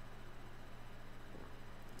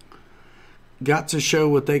 Got to show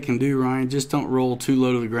what they can do, Ryan. Just don't roll too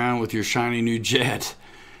low to the ground with your shiny new jet.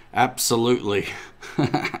 Absolutely.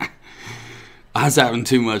 I was having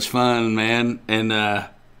too much fun, man, and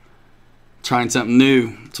trying something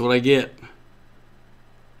new. That's what I get.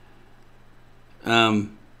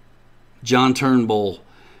 John Turnbull.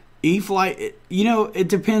 E-flite, you know, it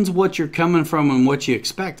depends what you're coming from and what you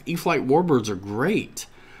expect. E-flite warbirds are great.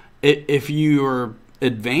 If you are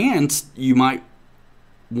advanced, you might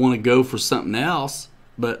want to go for something else,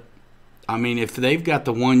 but I mean, if they've got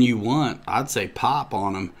the one you want, I'd say pop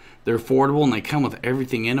on them. They're affordable and they come with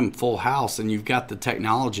everything in them, full house, and you've got the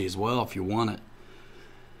technology as well if you want it.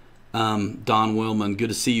 Don Willman, good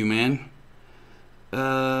to see you, man.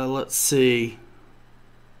 Let's see.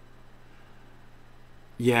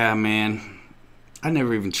 Yeah, man, I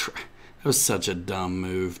never even tried. That was such a dumb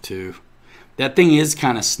move too. That thing is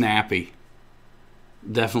kind of snappy.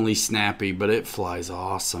 Definitely snappy, but it flies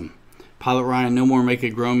awesome. Pilot Ryan, no more make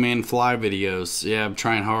a grown man fly videos. Yeah, I'm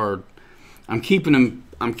trying hard. I'm keeping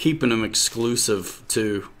them exclusive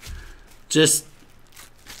too. Just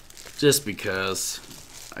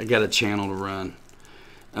because I got a channel to run.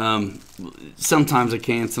 Sometimes I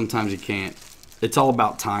can, sometimes you can't. It's all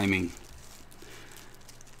about timing.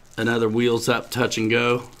 Another wheels up, touch and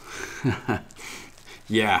go.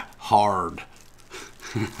 Yeah, hard.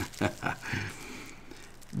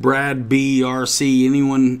 Brad BRC,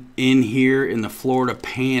 anyone in here in the Florida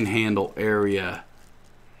Panhandle area?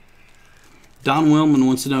 Don Willman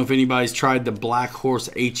wants to know if anybody's tried the Black Horse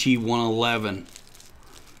HE111.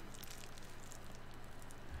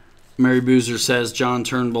 Mary Boozer says, John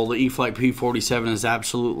Turnbull, the E-flite P47 is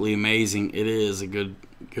absolutely amazing. It is a good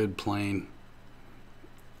plane.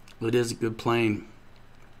 It is a good plane.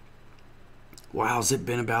 Wow, has it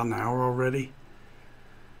been about an hour already?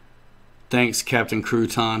 Thanks, Captain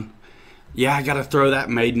Crouton. Yeah, I got to throw that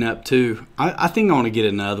maiden up too. I think I want to get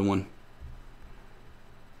another one.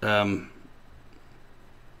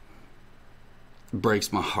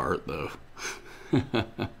 Breaks my heart though.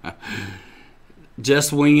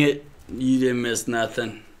 Just wing it. You didn't miss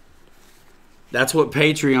nothing. That's what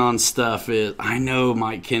Patreon stuff is. I know,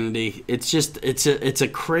 Mike Kennedy. It's just it's a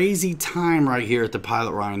crazy time right here at the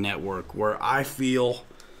Pilot Ryan Network where I feel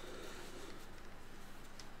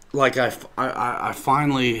like I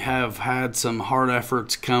finally have had some hard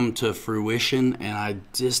efforts come to fruition, and I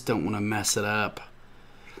just don't want to mess it up.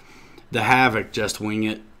 The Havoc, just wing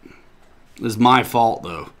it. It was my fault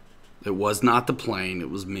though. It was not the plane. It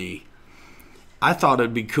was me. I thought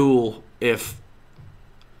it'd be cool if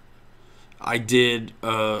I did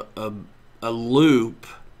a loop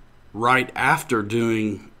right after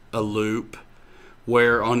doing a loop,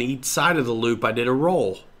 where on each side of the loop I did a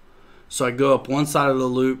roll. So I go up one side of the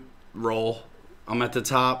loop, roll. I'm at the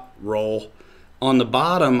top, roll. On the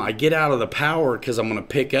bottom, I get out of the power because I'm going to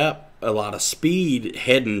pick up a lot of speed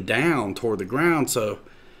heading down toward the ground. So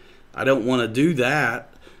I don't want to do that.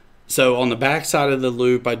 So on the back side of the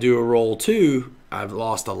loop, I do a roll too. I've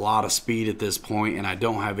lost a lot of speed at this point, and I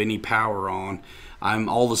don't have any power on.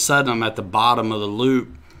 All of a sudden, I'm at the bottom of the loop,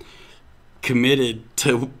 committed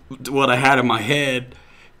to what I had in my head,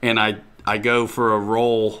 and I go for a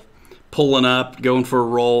roll, pulling up, going for a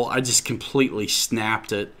roll. I just completely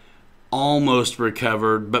snapped it, almost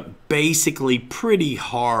recovered, but basically pretty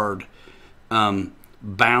hard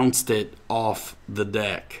bounced it off the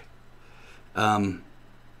deck.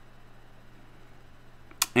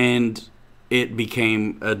 And it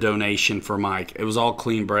became a donation for Mike. It was all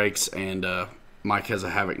clean brakes, and Mike has a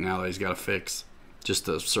Havoc now that he's got to fix. Just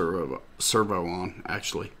a servo on,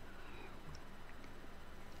 actually.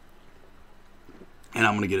 And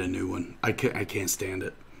I'm going to get a new one. I can't stand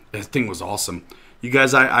it. That thing was awesome. You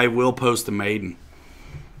guys, I will post the maiden.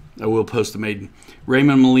 I will post the maiden.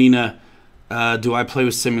 Raymond Molina, do I play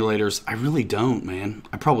with simulators? I really don't, man.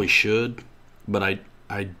 I probably should, but I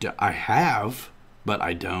have, but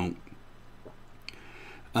I don't.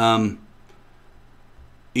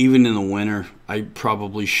 Even in the winter, I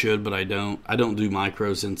probably should, but I don't. I don't do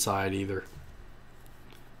micros inside either.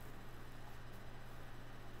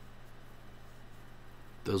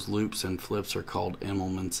 Those loops and flips are called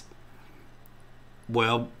Immelmans.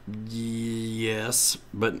 Well, yes,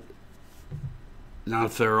 but not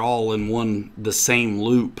if they're all in the same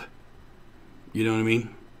loop. You know what I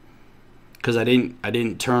mean? Because I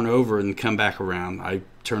didn't turn over and come back around. I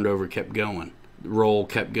turned over, kept going. Roll,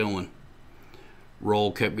 kept going.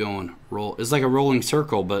 Roll, kept going. Roll. It's like a rolling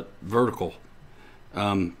circle, but vertical.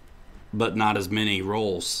 But not as many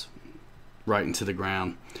rolls right into the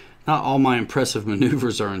ground. Not all my impressive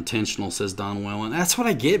maneuvers are intentional, says Don Wellen. That's what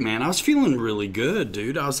I get, man. I was feeling really good,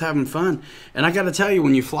 dude. I was having fun. And I got to tell you,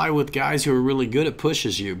 when you fly with guys who are really good, it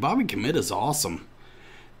pushes you. Bobby Commit is awesome.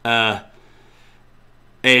 It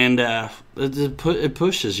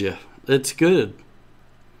pushes you. It's good.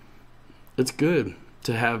 It's good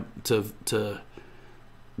to have to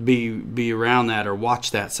be around that or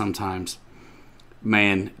watch that sometimes.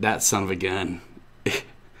 Man, that son of a gun.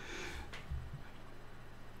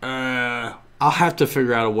 I'll have to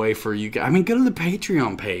figure out a way for you guys. I mean, go to the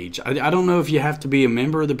Patreon page. I don't know if you have to be a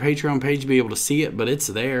member of the Patreon page to be able to see it, but it's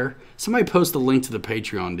there. Somebody post a link to the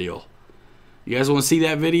Patreon deal. You guys want to see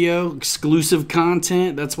that video? Exclusive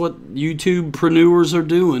content? That's what YouTubepreneurs are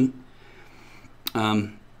doing.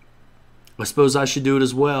 I suppose I should do it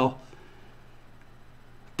as well.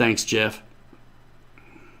 Thanks, Jeff.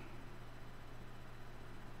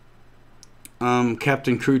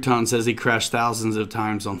 Captain Crouton says he crashed thousands of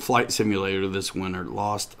times on Flight Simulator this winter.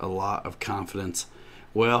 Lost a lot of confidence.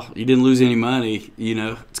 Well, you didn't lose any money. You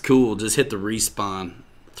know, it's cool. Just hit the respawn.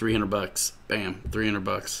 $300. Bam.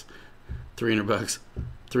 $300. $300.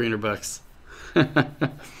 $300.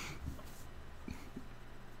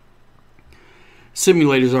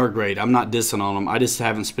 Simulators are great. I'm not dissing on them. I just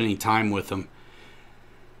haven't spent any time with them.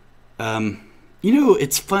 You know,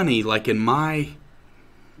 it's funny. Like in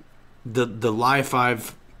the life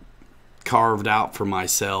I've carved out for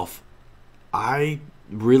myself, I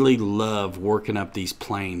really love working up these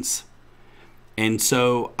planes. And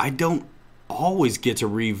so I don't always get to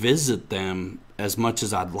revisit them as much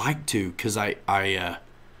as I'd like to, because I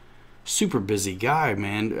super busy guy,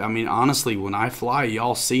 man. I mean, honestly, when I fly,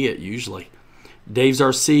 y'all see it usually. Dave's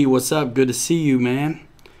RC, what's up? Good to see you, man.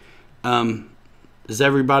 Is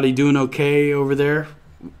everybody doing okay over there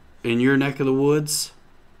in your neck of the woods?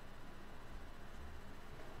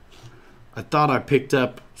 I thought I picked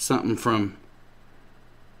up something from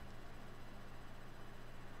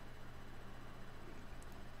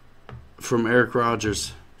Eric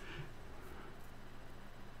Rogers.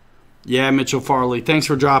 Yeah, Mitchell Farley. Thanks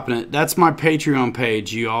for dropping it. That's my Patreon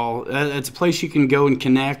page, you all. It's a place you can go and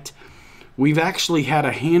connect. We've actually had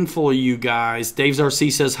a handful of you guys. Dave's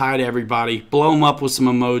RC says hi to everybody. Blow them up with some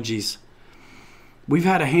emojis. We've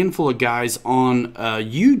had a handful of guys on a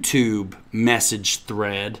YouTube message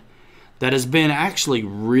thread that has been actually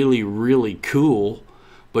really, really cool.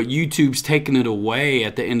 But YouTube's taken it away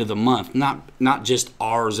at the end of the month. Not just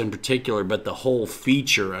ours in particular, but the whole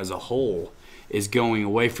feature as a whole is going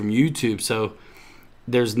away from YouTube. So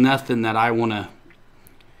there's nothing that I want to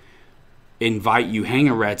invite you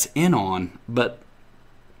hanger-rats in on. But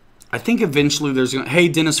I think eventually there's going to... Hey,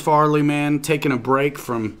 Dennis Farley, man, taking a break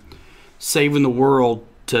from saving the world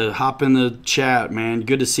to hop in the chat, man.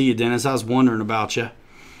 Good to see you, Dennis. I was wondering about you.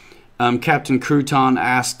 Captain Crouton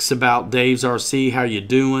asks about Dave's RC. How you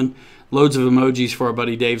doing? Loads of emojis for our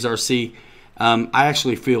buddy Dave's RC. I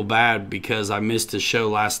actually feel bad because I missed his show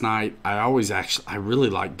last night. I really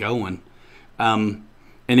like going. And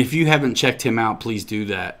if you haven't checked him out, please do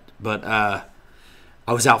that. But I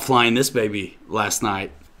was out flying this baby last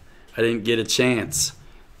night. I didn't get a chance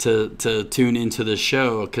to tune into the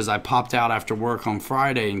show because I popped out after work on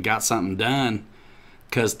Friday and got something done.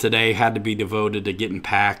 Because today had to be devoted to getting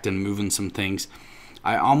packed and moving some things.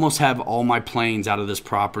 I almost have all my planes out of this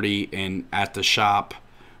property and at the shop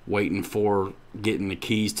waiting for getting the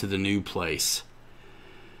keys to the new place.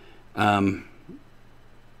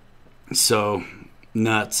 So,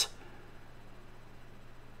 nuts.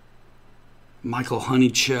 Michael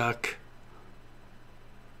Honeychuck.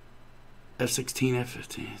 F-16,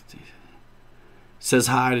 F-15. Says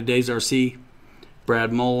hi to Dave's RC.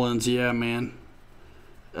 Brad Mullins, yeah, man.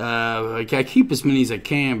 I keep as many as I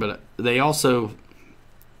can, but they also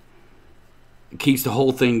keeps the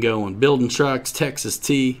whole thing going. Building trucks, Texas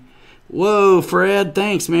T. Whoa, Fred,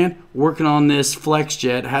 thanks, man. Working on this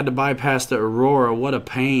FlexJet. Had to bypass the Aurora. What a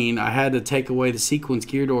pain. I had to take away the sequence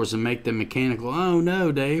gear doors and make them mechanical. Oh,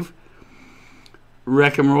 no, Dave.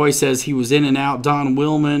 Reckham Roy says he was in and out. Don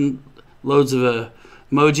Willman, loads of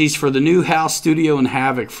emojis for the new house studio in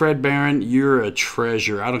Havoc. Fred Barron, you're a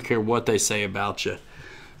treasure. I don't care what they say about you.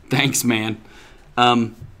 Thanks, man.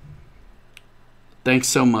 Thanks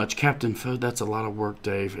so much. Captain Food, that's a lot of work,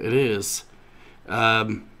 Dave. It is.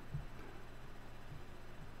 Yeah,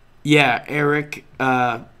 Eric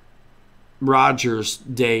Rogers,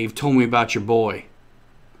 Dave, told me about your boy.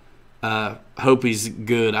 Hope he's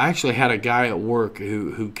good. I actually had a guy at work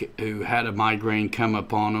who had a migraine come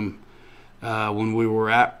up on him when we were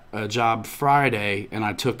at a job Friday, and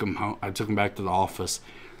I took him home. I took him back to the office.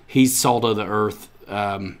 He's salt of the earth.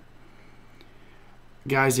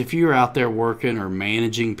 Guys, if you're out there working or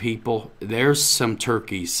managing people, there's some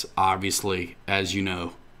turkeys, obviously, as you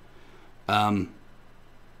know.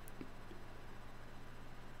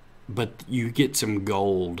 But you get some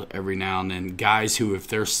gold every now and then. Guys who, if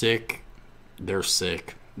they're sick, they're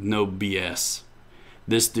sick. No BS.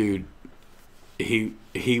 This dude,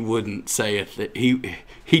 he wouldn't say it.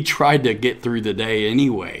 He tried to get through the day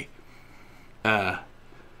anyway. And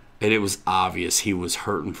it was obvious he was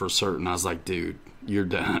hurting for certain. I was like, dude, you're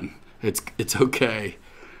done. It's okay.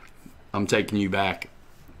 I'm taking you back.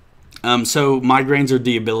 So migraines are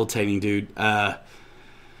debilitating, dude. I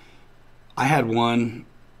had one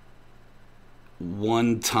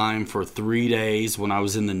time for 3 days when I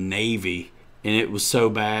was in the Navy, and it was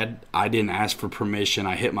so bad I didn't ask for permission.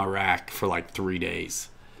 I hit my rack for like 3 days.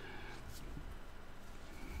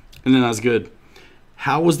 And then I was good.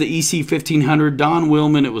 How was the EC 1500? Don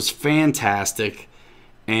Willman, it was fantastic.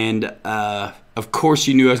 And of course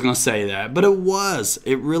you knew I was going to say that, but it was.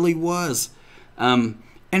 It really was. And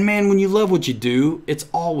man, when you love what you do, it's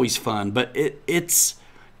always fun. But it's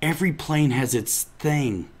every plane has its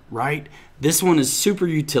thing, right? This one is super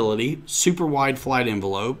utility, super wide flight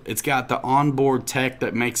envelope. It's got the onboard tech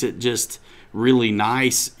that makes it just really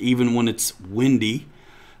nice even when it's windy.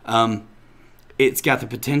 It's got the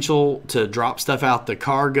potential to drop stuff out the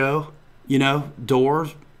cargo, door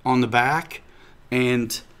on the back.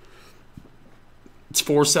 And it's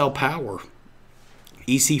 4-cell power.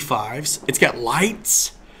 EC5s. It's got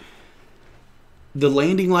lights. The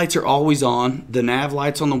landing lights are always on. The nav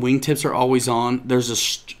lights on the wingtips are always on. There's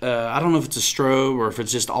I don't know if it's a strobe or if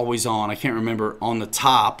it's just always on. I can't remember, on the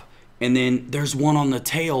top. And then there's one on the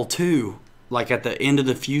tail too, like at the end of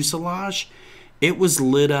the fuselage. It was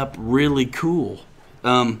lit up really cool.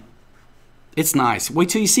 It's nice. Wait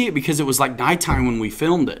till you see it because it was like nighttime when we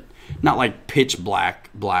filmed it. Not like pitch black,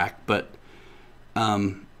 but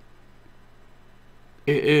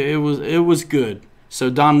it was good. So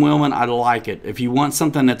Don Willman, I like it. If you want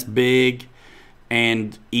something that's big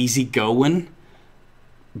and easy going,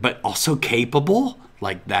 but also capable,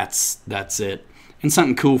 like that's it. And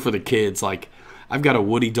something cool for the kids. Like I've got a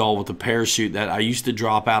Woody doll with a parachute that I used to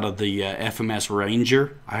drop out of the FMS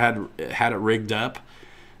Ranger. I had it rigged up.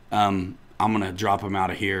 I'm gonna drop him out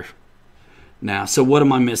of here now. So what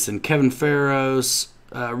am I missing? Kevin Farrow's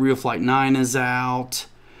E-flite 9 is out.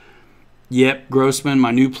 Yep, Grossman,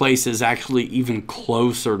 my new place is actually even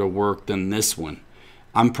closer to work than this one.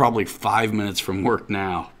 I'm probably 5 minutes from work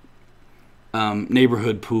now.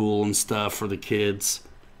 Neighborhood pool and stuff for the kids.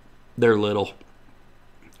 They're little.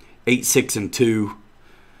 8, 6, and 2.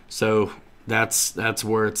 So that's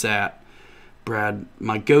where it's at. Brad,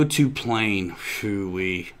 my go-to plane,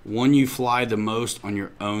 one you fly the most on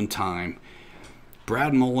your own time.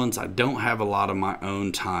 Brad Mullins, I don't have a lot of my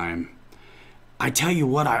own time. I tell you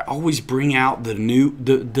what, I always bring out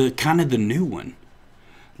the kind of the new one.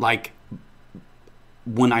 Like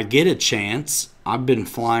when I get a chance, I've been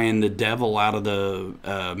flying the Devil out of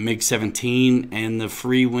the MiG-17 and the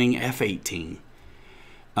Free Wing F-18.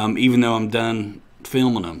 Even though I'm done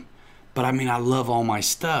filming them. But I mean, I love all my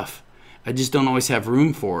stuff. I just don't always have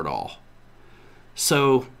room for it all.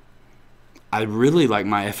 So I really like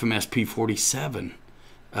my FMS P-47.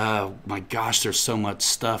 My gosh, there's so much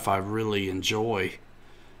stuff I really enjoy.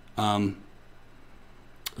 The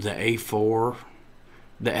A4,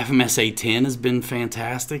 the FMS A10 has been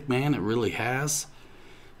fantastic, man. It really has.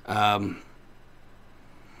 Golly,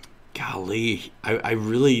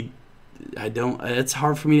 I don't. It's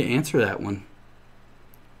hard for me to answer that one.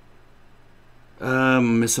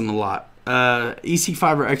 I'm missing a lot.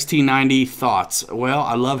 EC5 or XT90 thoughts? Well,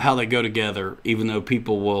 I love how they go together, even though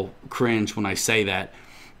people will cringe when I say that.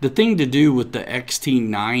 The thing to do with the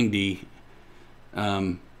XT90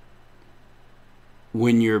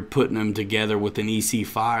 when you're putting them together with an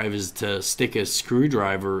EC5 is to stick a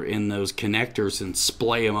screwdriver in those connectors and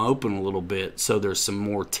splay them open a little bit so there's some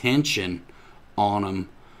more tension on them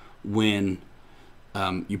when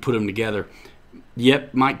you put them together.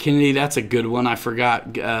 Yep, Mike Kennedy, that's a good one. I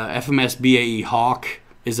forgot. FMS BAE Hawk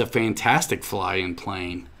is a fantastic fly-in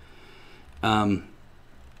plane.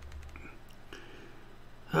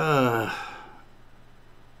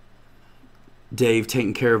 Dave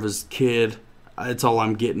taking care of his kid. It's all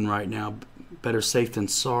I'm getting right now. Better safe than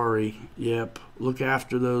sorry. Yep, look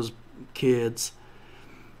after those kids.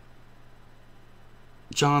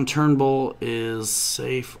 John Turnbull is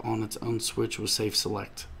safe on its own switch with Safe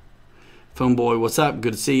Select. Phone Boy, what's up?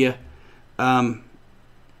 Good to see you. Tom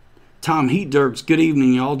Heat Dirks, good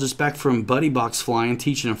evening, y'all. Just back from Buddy Box flying,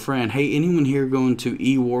 teaching a friend. Hey, anyone here going to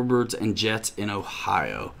E-Warbirds and Jets in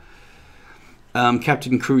Ohio?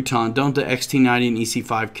 Captain Crouton, don't the XT90 and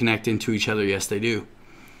EC5 connect into each other? Yes, they do.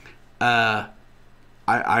 I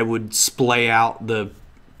would splay out the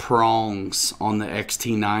prongs on the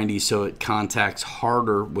XT90 so it contacts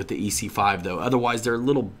harder with the EC5 though. Otherwise, they're a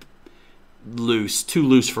little loose, too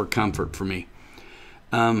loose for comfort for me.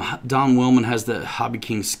 Don Willman has the Hobby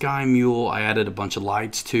King Sky Mule. I added a bunch of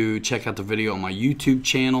lights too. Check out the video on my YouTube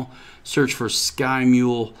channel. Search for Sky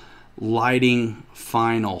Mule Lighting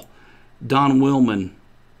Final. Don Willman,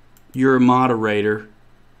 you're a moderator.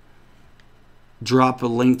 Drop a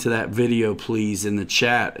link to that video, please, in the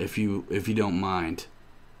chat if you don't mind.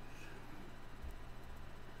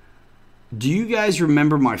 Do you guys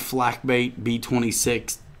remember my Flakbait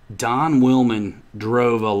B26? Don Willman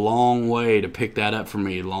drove a long way to pick that up for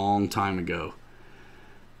me a long time ago.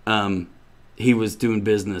 He was doing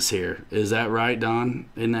business here. Is that right, Don?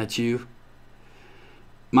 Isn't that you?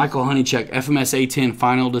 Michael Honeycheck, FMS A10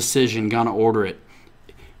 final decision, gonna order it.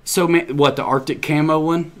 So, what, the Arctic Camo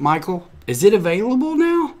one, Michael? Is it available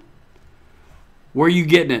now? Where are you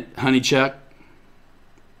getting it, Honeychuck?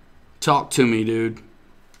 Talk to me, dude.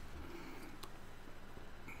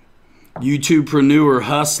 YouTubepreneur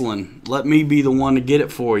hustling. Let me be the one to get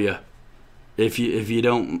it for you, if you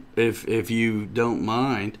don't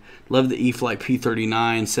mind. Love the E-flite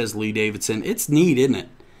P39, says Lee Davidson. It's neat, isn't it?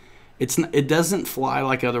 It doesn't fly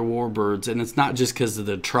like other warbirds, and it's not just because of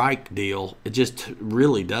the trike deal. It just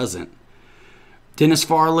really doesn't. Dennis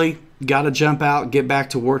Farley, got to jump out, get back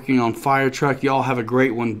to working on Fire Truck. Y'all have a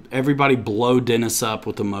great one. Everybody blow Dennis up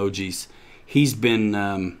with emojis. He's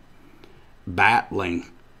been battling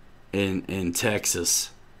in Texas.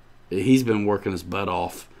 He's been working his butt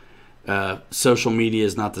off. Social media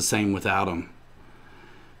is not the same without him.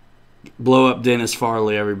 Blow up Dennis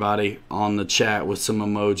Farley, everybody, on the chat with some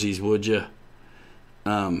emojis, would you?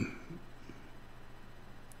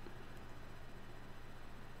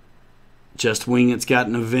 Just Wing It's got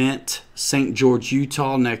an event, St. George,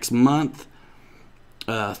 Utah next month.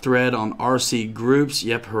 Thread on RC groups.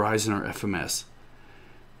 Yep, Horizon or FMS.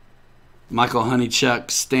 Michael Honeychuck,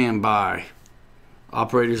 stand by.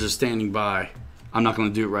 Operators are standing by. I'm not going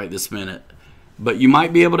to do it right this minute, but you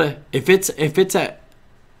might be able to. If it's at,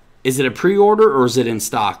 is it a pre-order or is it in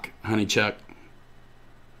stock, Honeychuck?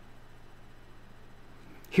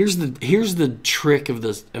 Here's the trick of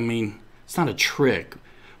this. I mean, it's not a trick,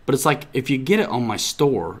 but it's like if you get it on my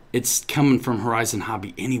store, it's coming from Horizon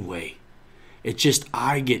Hobby anyway. It's just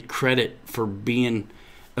I get credit for being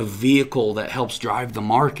a vehicle that helps drive the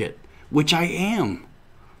market, which I am.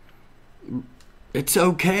 It's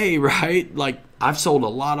okay, right? Like, I've sold a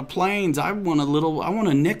lot of planes. I want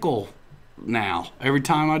a nickel now every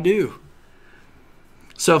time I do.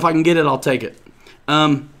 So if I can get it, I'll take it.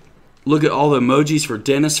 Look at all the emojis for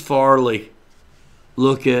Dennis Farley.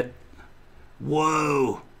 Look at,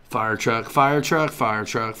 whoa, fire truck, fire truck, fire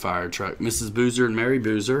truck, fire truck. Mrs. Boozer and Mary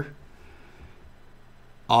Boozer.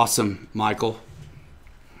 Awesome, Michael.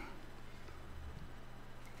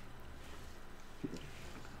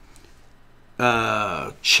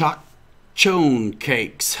 Choc Chone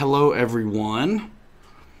Cakes. Hello, everyone.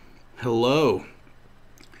 Hello.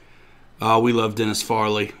 We love Dennis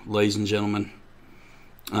Farley, ladies and gentlemen.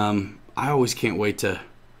 I always can't wait to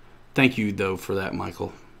thank you, though, for that,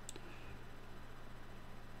 Michael.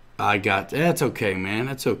 That's okay, man.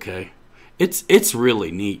 That's okay. It's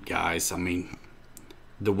really neat, guys. I mean,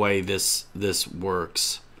 the way this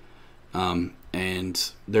works. And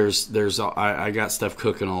I got stuff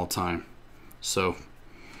cooking all the time. So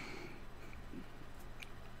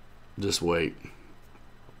just wait.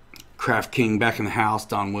 Craft King back in the house.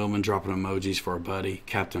 Don Willman dropping emojis for our buddy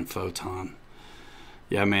Captain Photon.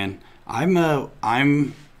 Yeah, man.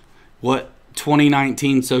 I'm what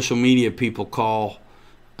 2019 social media people call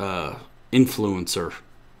influencer,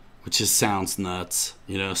 which just sounds nuts.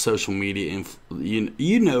 You know, social media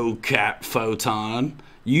you know, Cap Photon.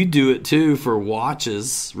 You do it too for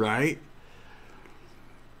watches, right?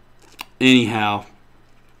 Anyhow,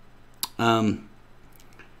 EQRC.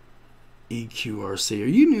 Are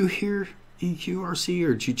you new here, EQRC,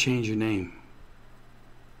 or did you change your name?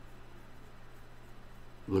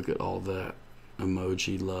 Look at all that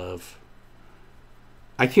emoji love.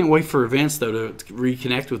 I can't wait for events, though, to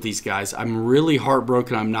reconnect with these guys. I'm really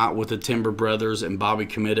heartbroken I'm not with the Timber Brothers and Bobby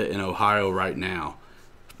Committa in Ohio right now,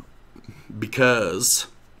 because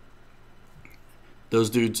those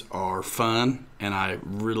dudes are fun, and I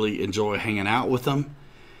really enjoy hanging out with them.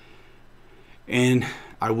 And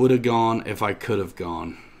I would have gone if I could have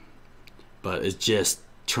gone. But it's just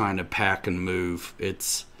trying to pack and move.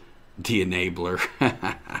 It's the enabler.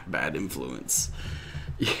 Bad influence.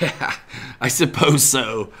 Yeah, I suppose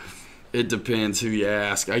so. It depends who you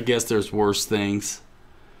ask. I guess there's worse things.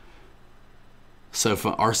 So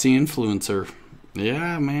for RC influencer,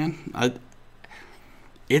 yeah, man.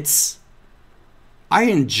 I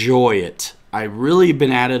enjoy it. I've really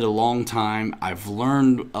been at it a long time. I've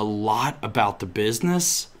learned a lot about the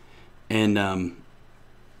business, and I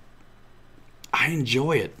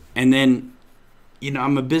enjoy it. And then, you know,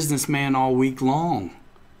 I'm a businessman all week long,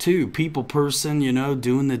 too. People person, you know,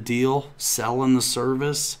 doing the deal, selling the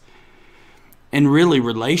service, and really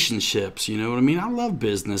relationships. You know what I mean? I love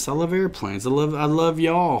business. I love airplanes. I love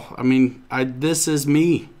y'all. I mean, this is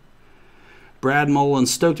me. Brad Mullen,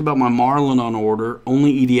 stoked about my Marlin on order.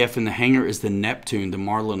 Only EDF in the hangar is the Neptune. The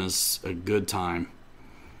Marlin is a good time.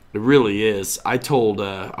 It really is. I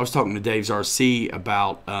was talking to Dave's RC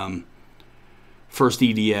about first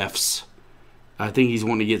EDFs. I think he's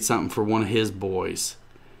wanting to get something for one of his boys.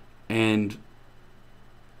 And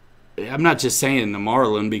I'm not just saying the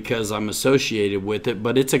Marlin because I'm associated with it,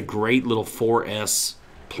 but it's a great little 4S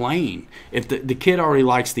plane. If the kid already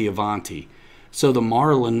likes the Avanti. So the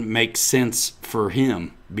Marlin makes sense for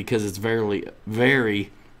him because it's very, very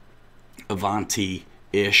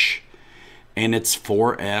Avanti-ish. And it's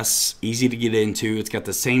 4S, easy to get into. It's got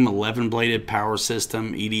the same 11-bladed power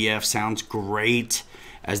system. EDF sounds great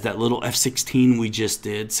as that little F-16 we just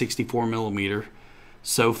did, 64 millimeter.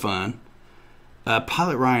 So fun.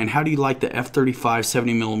 Pilot Ryan, how do you like the F-35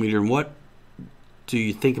 70 millimeter, and what do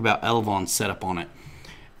you think about Elevon's setup on it?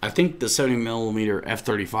 I think the 70mm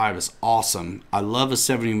F-35 is awesome. I love a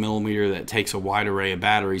 70mm that takes a wide array of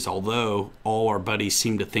batteries, although all our buddies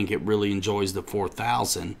seem to think it really enjoys the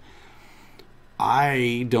 4000.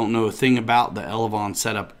 I don't know a thing about the Elevon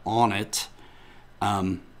setup on it.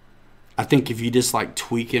 I think if you just like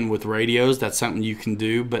tweaking with radios, that's something you can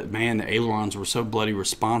do. But man, the ailerons were so bloody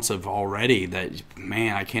responsive already that,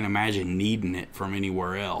 man, I can't imagine needing it from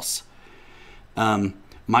anywhere else.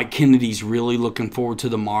 Mike Kennedy's really looking forward to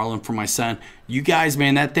the Marlin for my son. You guys,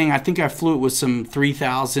 man, that thing, I think I flew it with some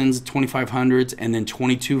 3000s, 2500s, and then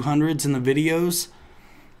 2200s in the videos.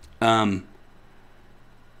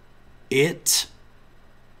 It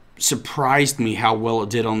surprised me how well it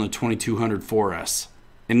did on the 2200 4S.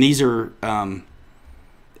 And these are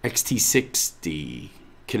XT60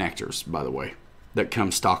 connectors, by the way, that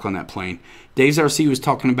come stock on that plane. Dave's RC was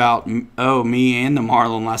talking about, me and the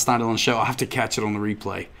Marlin last night on the show. I'll have to catch it on the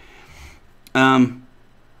replay.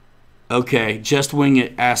 Okay, Just Wing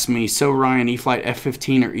It asked me, so Ryan, E-flite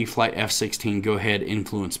F-15 or E-flite F-16? Go ahead,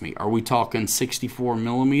 influence me. Are we talking 64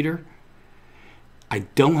 millimeter? I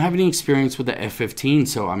don't have any experience with the F-15,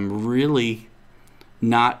 so I'm really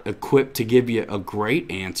not equipped to give you a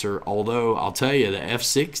great answer, although I'll tell you the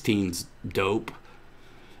F-16's dope.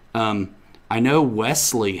 I know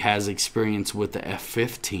Wesley has experience with the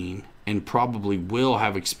F-15 and probably will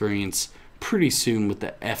have experience pretty soon with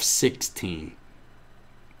the F-16.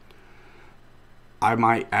 I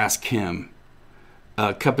might ask him.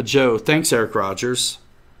 Cup of Joe, thanks Eric Rogers.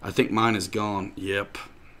 I think mine is gone. Yep.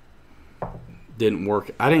 Didn't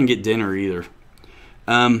work. I didn't get dinner either.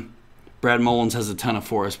 Brad Mullins has a ton of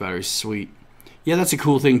 4S batteries. Sweet. Yeah, that's a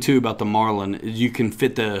cool thing too about the Marlin. You can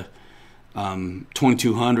fit the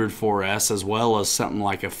 2200 4S as well as something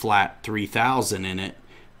like a flat 3000 in it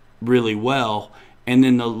really well. And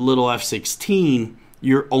then the little F-16,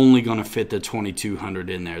 you're only going to fit the 2200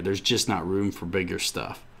 in there. There's just not room for bigger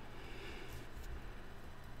stuff.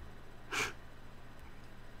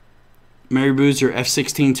 Mary Boozer,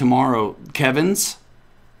 F-16 tomorrow. Kevin's?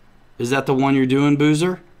 Is that the one you're doing,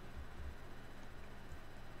 Boozer?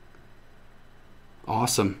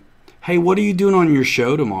 Awesome. Hey, what are you doing on your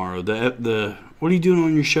show tomorrow? What are you doing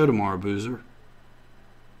on your show tomorrow, Boozer?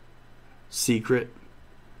 Secret.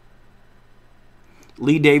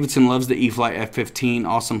 Lee Davidson loves the E-flite F-15.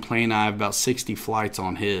 Awesome plane. I have about 60 flights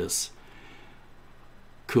on his.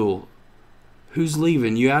 Cool. Who's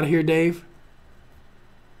leaving? You out of here, Dave?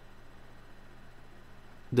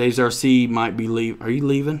 Dave's RC might be leaving. Are you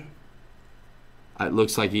leaving? It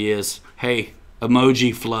looks like he is. Hey,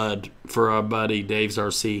 emoji flood for our buddy Dave's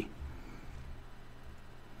RC.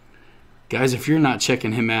 Guys, if you're not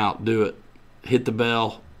checking him out, do it. Hit the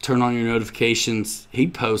bell. Turn on your notifications. He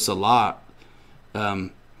posts a lot.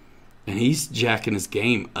 And he's jacking his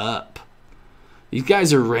game up. These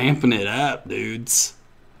guys are ramping it up, dudes.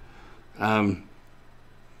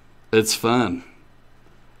 It's fun.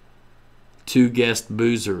 2 guest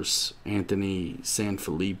boozers, Anthony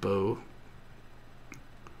Sanfilippo.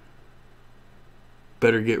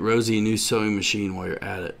 Better get Rosie a new sewing machine while you're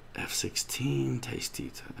at it. F-16,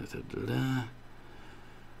 tasty.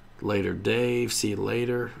 Later, Dave. See you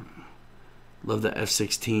later. Love the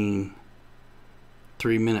F-16.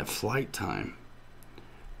 3-minute flight time.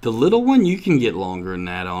 The little one, you can get longer than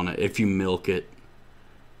that on it if you milk it.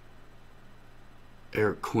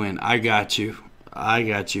 Eric Quinn, I got you. I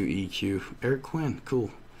got you, EQ. Eric Quinn,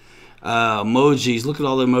 cool. Emojis. Look at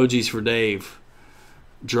all the emojis for Dave.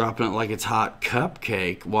 Dropping it like it's hot.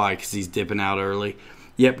 Cupcake. Why? Because he's dipping out early.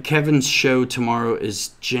 Yep, Kevin's show tomorrow is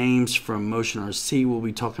James from Motion RC. We'll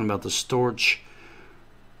be talking about the Storch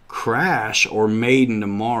crash or Maiden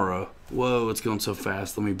tomorrow. Whoa, it's going so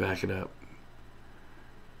fast. Let me back it up.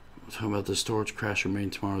 We'll talk about the Storch crash or Maiden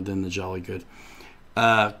tomorrow, then the Jolly Good.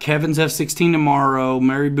 Kevin's F-16 tomorrow.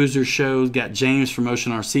 Mary Boozer's show got James from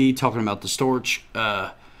Motion RC talking about the Storch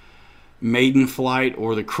maiden flight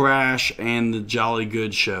or the crash and the Jolly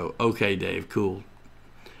Good show. Okay, Dave, cool.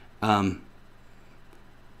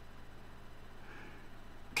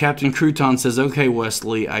 Captain Crouton says, okay,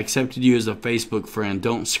 Wesley, I accepted you as a Facebook friend.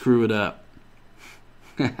 Don't screw it up.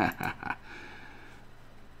 Let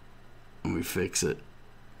me fix it.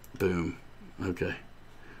 Boom. Okay.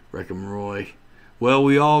 Wreck 'em Roy. Well,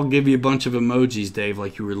 we all give you a bunch of emojis, Dave,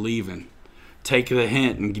 like you were leaving. Take the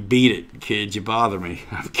hint and beat it, kids. You bother me.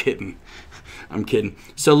 I'm kidding. I'm kidding.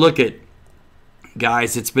 So look at,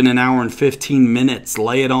 guys, it's been 1 hour and 15 minutes.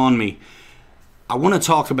 Lay it on me. I want to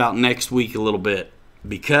talk about next week a little bit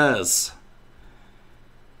because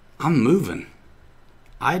I'm moving.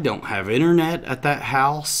 I don't have internet at that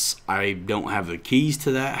house. I don't have the keys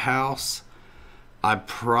to that house. I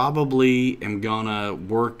probably am gonna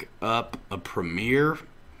work up a Premiere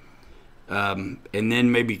and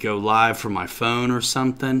then maybe go live from my phone or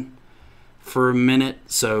something for a minute.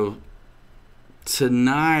 So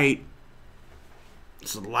tonight,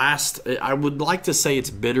 I would like to say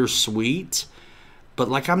it's bittersweet, but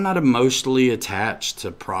like I'm not emotionally attached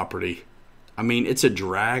to property. I mean, it's a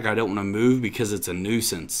drag. I don't want to move because it's a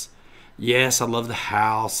nuisance. Yes, I love the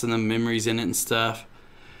house and the memories in it and stuff,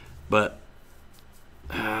 but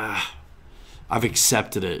I've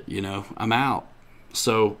accepted it, you know. I'm out.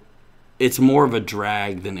 So it's more of a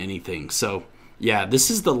drag than anything. So yeah, this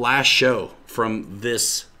is the last show from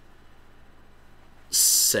this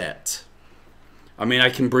set. I mean, I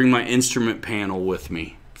can bring my instrument panel with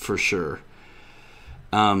me for sure.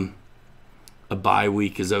 A bye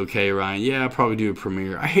week is okay, Ryan. Yeah, I'll probably do a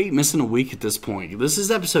premiere. I hate missing a week at this point. This is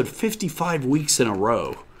episode 55 weeks in a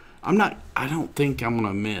row. I don't think I'm going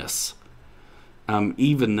to miss.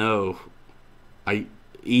 Even though I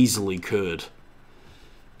easily could.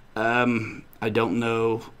 I don't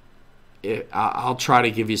know. I'll try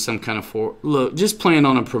to give you some kind of look, just plan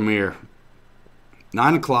on a premiere.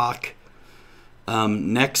 9 o'clock.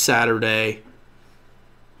 Next Saturday.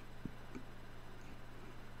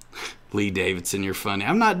 Lee Davidson, you're funny.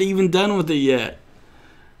 I'm not even done with it yet.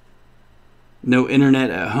 No internet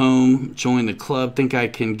at home. Join the club. Think I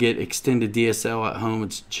can get extended DSL at home.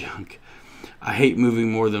 It's junk. I hate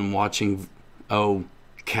moving more than watching. Oh,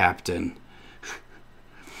 Captain.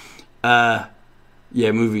 Yeah,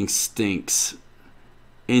 moving stinks.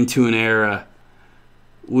 Into an era.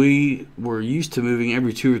 We were used to moving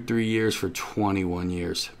every 2 or 3 years for 21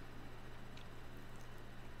 years.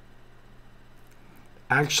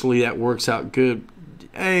 Actually, that works out good.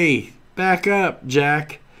 Hey, back up,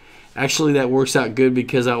 Jack. Actually, that works out good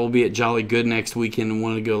because I will be at Jolly Good next weekend and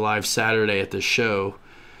want to go live Saturday at the show.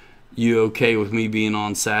 You okay with me being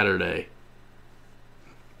on Saturday?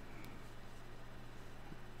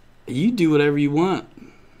 You do whatever you want.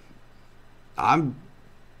 I'm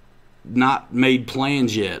not made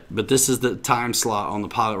plans yet, but this is the time slot on the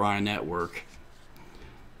Pilot Ryan Network.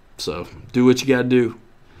 So, do what you got to do.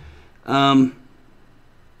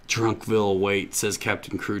 Drunkville wait, says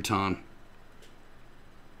Captain Crouton.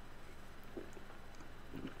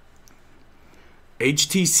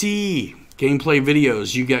 HTC gameplay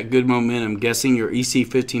videos. You got good momentum. Guessing your EC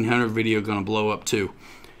 1500 video gonna blow up too.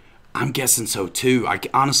 I'm guessing so too.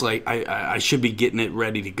 Honestly, I should be getting it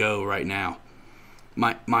ready to go right now.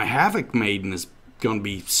 My Havoc Maiden is gonna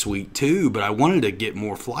be sweet too, but I wanted to get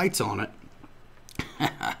more flights on it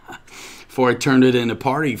before I turned it into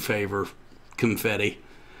party favor confetti.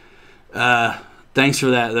 Thanks for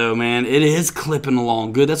that though, man. It is clipping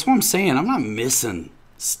along good. That's what I'm saying. I'm not missing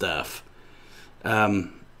stuff. Out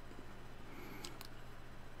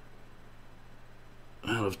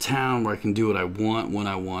of town where I can do what I want when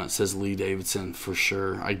I want, says Lee Davidson. For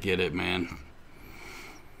sure. I get it, man.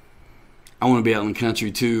 I want to be out in the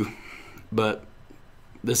country too, but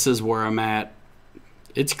this is where I'm at.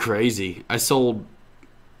 It's crazy. I sold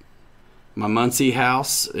my Muncie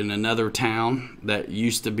house in another town that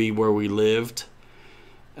used to be where we lived.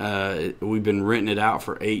 We've been renting it out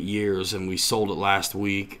for 8 years, and we sold it last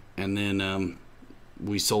week. And then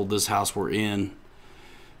we sold this house we're in,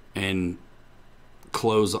 and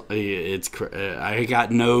close. I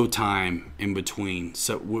got no time in between,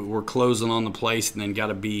 so we're closing on the place, and then got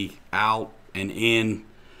to be out and in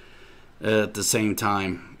at the same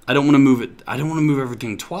time. I don't want to move it. I don't want to move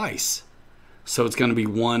everything twice. So it's going to be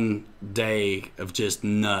one day of just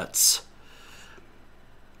nuts.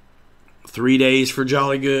 3 days for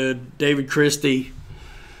Jolly Good. David Christie.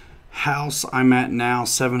 House I'm at now,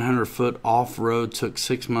 700 foot off-road. Took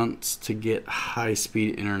 6 months to get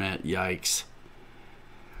high-speed internet. Yikes.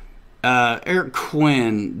 Eric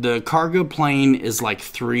Quinn. The cargo plane is like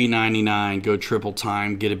 $3.99. Go triple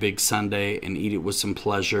time. Get a big sundae and eat it with some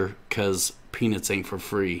pleasure because peanuts ain't for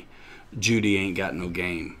free. Judy ain't got no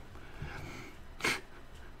game.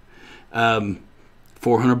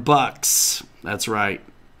 $400. That's right.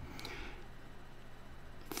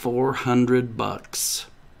 $400.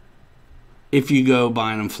 If you go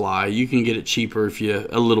buy and fly, you can get it cheaper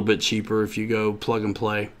a little bit cheaper if you go plug and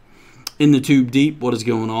play. In the tube deep, what is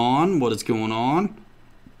going on? What is going on?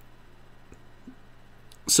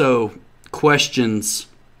 So, questions.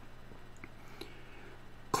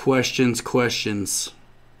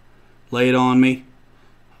 Lay it on me.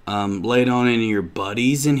 Lay it on any of your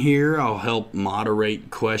buddies in here. I'll help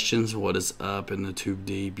moderate questions. What is up in the tube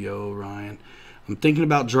deep? Yo, Ryan. I'm thinking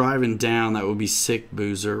about driving down. That would be sick,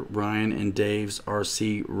 Boozer. Ryan and Dave's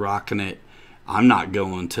RC rocking it. I'm not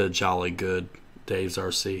going to Jolly Good, Dave's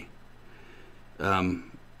RC.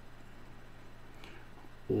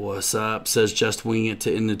 What's up? Says Just Wing It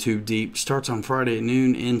to In the Tube Deep. Starts on Friday at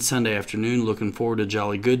noon, ends Sunday afternoon. Looking forward to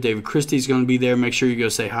Jolly Good. David Christie's going to be there. Make sure you go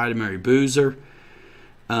say hi to Mary Boozer.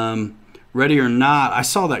 Ready or not, I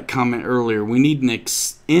saw that comment earlier. We need an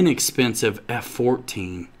inexpensive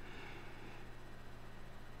F-14.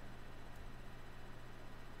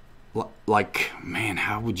 Like, man,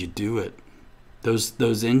 how would you do it?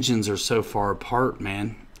 Those engines are so far apart,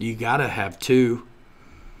 man. You gotta have two.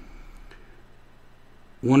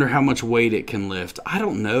 Wonder how much weight it can lift. I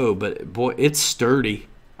don't know, but boy, it's sturdy.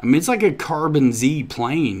 I mean, it's like a Carbon Z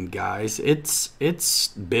plane, guys. It's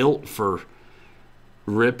built for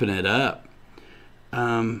ripping it up.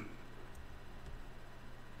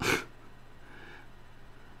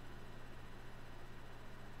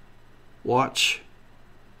 Watch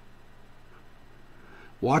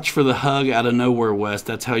for the hug out of nowhere, Wes.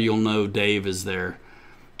 That's how you'll know Dave is there.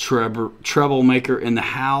 Troublemaker in the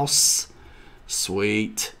house.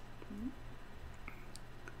 Sweet.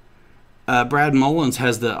 Brad Mullins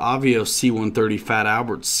has the Avio C-130 Fat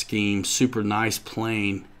Albert scheme. Super nice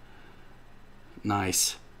plane.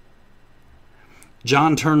 Nice.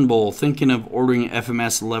 John Turnbull, thinking of ordering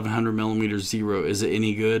FMS 1100mm Zero. Is it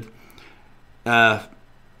any good? I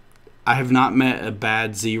have not met a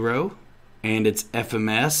bad Zero, and it's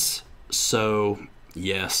FMS, so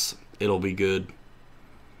yes, it'll be good.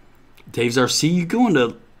 Dave's RC, you going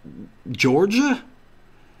to Georgia?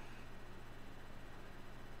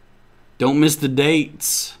 Don't miss the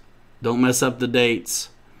dates. Don't mess up the dates.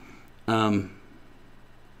 Let's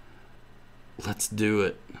do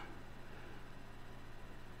it.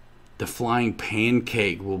 The Flying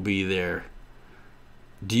Pancake will be there.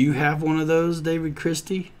 Do you have one of those, David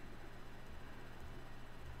Christie?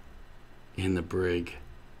 In the brig.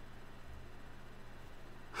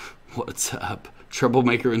 What's up?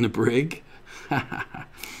 Troublemaker in the brig?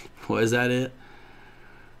 What, is that it?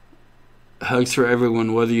 Hugs for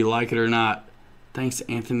everyone, whether you like it or not. Thanks,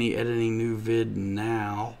 Anthony. Editing new vid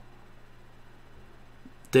now.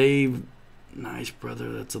 Dave, nice,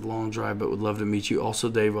 brother. That's a long drive, but would love to meet you. Also,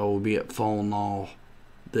 Dave, I will be at Fall Knoll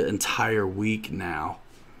the entire week now.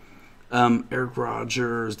 Eric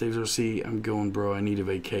Rogers, Dave's RC. I'm going, bro. I need a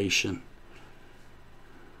vacation.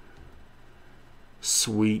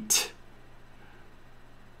 Sweet.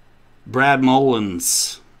 Brad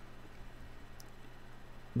Mullins.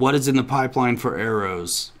 What is in the pipeline for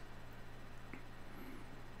arrows?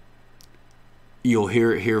 You'll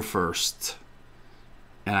hear it here first.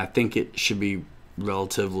 And I think it should be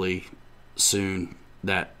relatively soon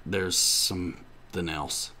that there's something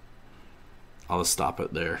else. I'll just stop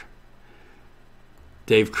it there.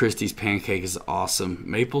 Dave Christie's pancake is awesome.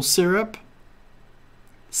 Maple syrup?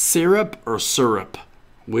 Syrup or syrup?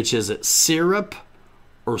 Which is it? Syrup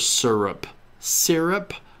or syrup?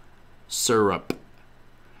 Syrup? Syrup.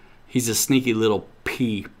 He's a sneaky little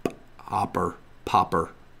popper.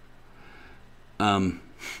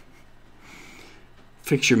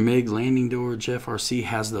 Fix your MiG landing door. Jeff RC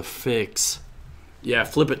has the fix. Yeah,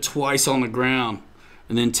 flip it twice on the ground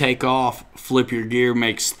and then take off. Flip your gear,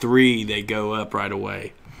 makes 3. They go up right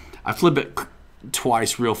away. I flip it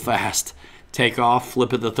twice real fast. Take off,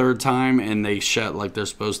 flip it the 3rd time, and they shut like they're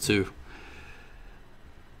supposed to.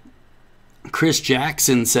 Chris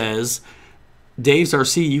Jackson says, Dave's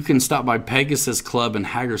RC, you can stop by Pegasus Club in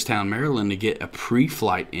Hagerstown, Maryland to get a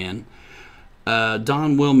pre-flight in.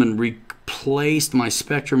 Don Willman replaced my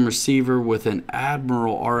Spectrum receiver with an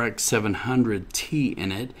Admiral RX700T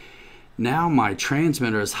in it. Now my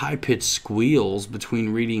transmitter has high-pitched squeals between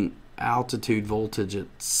reading altitude, voltage,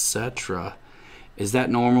 etc. Is that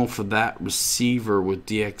normal for that receiver with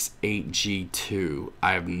DX8G2?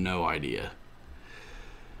 I have no idea.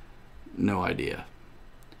 No idea.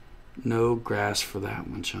 No grass for that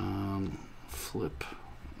one, John. Flip.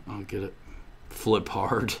 I'll get it. Flip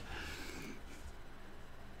hard.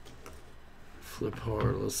 Flip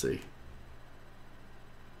hard. Let's see.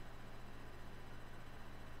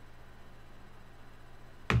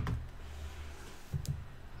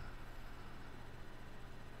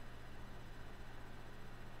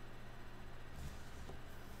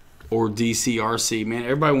 Or DCRC, man.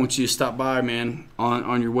 Everybody wants you to stop by, man,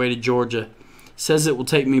 on your way to Georgia. Says it will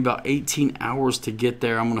take me about 18 hours to get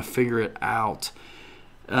there. I'm going to figure it out.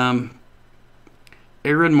 Aaron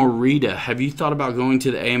Morita, have you thought about going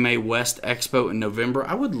to the AMA West Expo in November?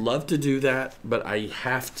 I would love to do that, but I'd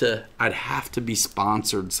have to be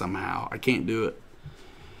sponsored somehow. I can't do it.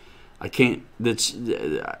 I can't. That's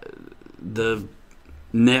the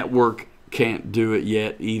network can't do it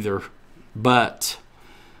yet either. But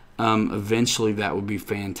eventually that would be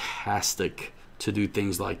fantastic to do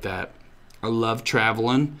things like that. I love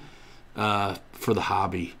traveling for the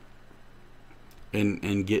hobby and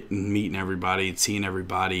meeting everybody and seeing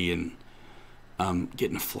everybody and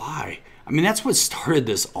getting to fly. I mean, that's what started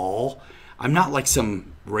this all. I'm not like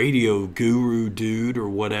some radio guru dude or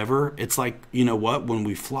whatever. It's like, you know what? When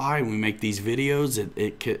we fly and we make these videos,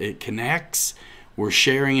 it connects. We're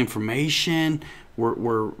sharing information.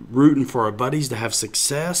 We're rooting for our buddies to have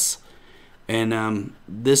success. And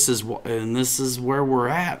this is where we're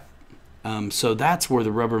at. So that's where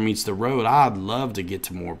the rubber meets the road. I'd love to get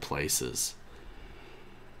to more places.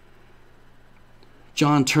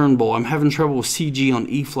 John Turnbull, I'm having trouble with CG on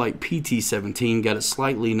E-flite PT17. Got it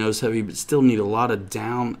slightly nose heavy, but still need a lot of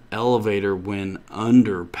down elevator when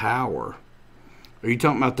under power. Are you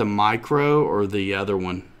talking about the micro or the other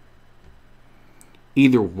one?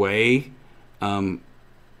 Either way,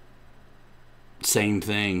 same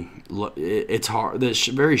thing. It's hard. The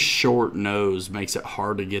very short nose makes it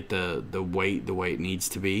hard to get the weight the way it needs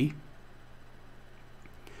to be.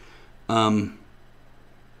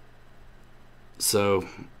 So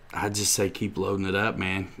I just say keep loading it up,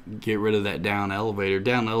 man. Get rid of that down elevator.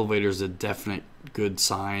 Down elevator is a definite good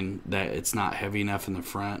sign that it's not heavy enough in the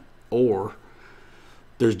front, or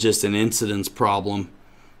there's just an incidence problem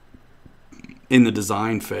in the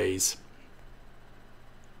design phase.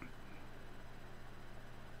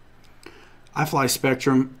 I fly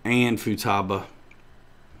Spectrum and Futaba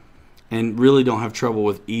and really don't have trouble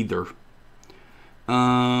with either.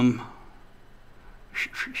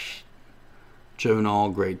 Joe,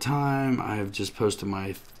 great time. I have just posted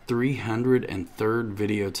my 303rd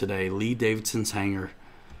video today. Lee Davidson's hangar.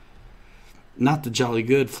 Not the Jolly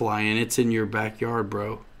Good flying. It's in your backyard,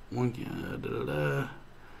 bro.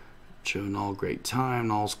 Joe, great time.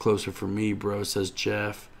 Nall's closer for me, bro, says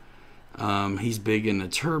Jeff. He's big in the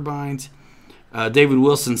turbines. David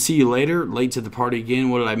Wilson, see you later. Late to the party again.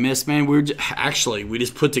 What did I miss, man? We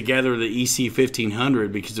just put together the EC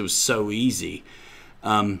 1500 because it was so easy.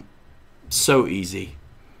 So easy.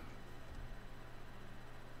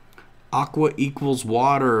 Aqua equals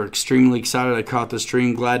water. Extremely excited I caught the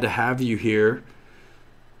stream. Glad to have you here.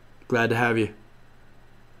 Glad to have you.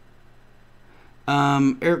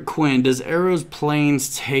 Eric Quinn, does Arrow's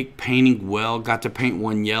planes take painting well? Got to paint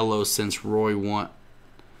one yellow since Roy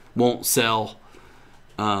won't sell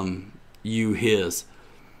you his.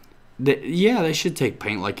 Yeah, they should take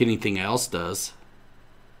paint like anything else does.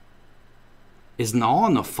 Is Nall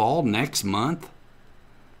in the fall next month?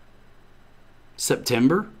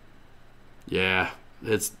 September? Yeah,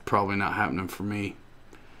 it's probably not happening for me.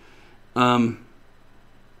 I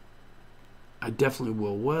definitely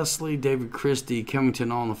will. Wesley, David Christie, coming to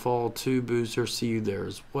Nall in the fall too. Booster, see you there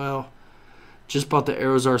as well. Just bought the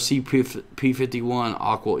Arrows RC P51.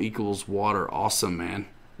 Aqua equals water. Awesome, man.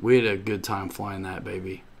 We had a good time flying that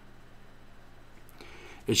baby.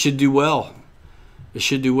 It should do well. It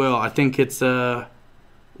should do well. I think it's, what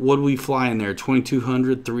do we fly in there?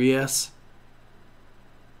 2200 3S?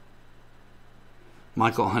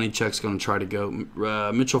 Michael Honeychuck's going to try to go.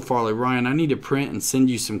 Mitchell Farley, Ryan, I need to print and send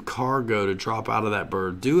you some cargo to drop out of that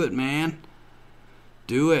bird. Do it, man.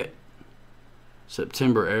 Do it.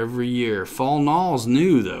 September every year. Fall Nall's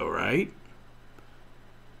new, though, right?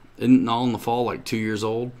 Isn't Nall in the fall like 2 years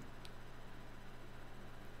old?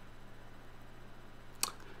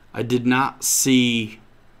 I did not see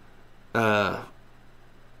that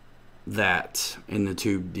in the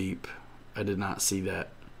tube deep. I did not see that.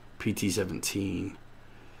 PT17.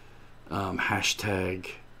 Hashtag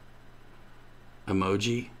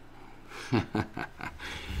emoji.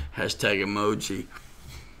 Hashtag emoji.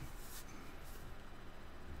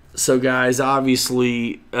 So guys,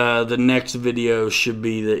 obviously the next video should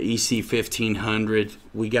be the EC 1500.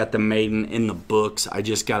 We got the maiden in the books. I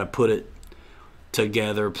just got to put it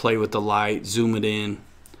together, play with the light, zoom it in,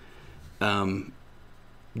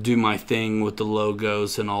 do my thing with the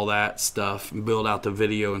logos and all that stuff, build out the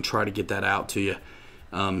video and try to get that out to you.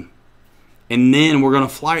 And then we're going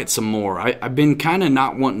to fly it some more. I've been kind of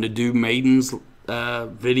not wanting to do maidens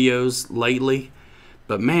videos lately,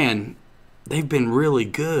 but man, they've been really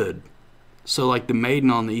good. So like the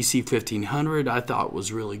maiden on the EC 1500 I thought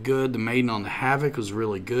was really good. The maiden on the Havoc was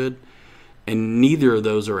really good. And neither of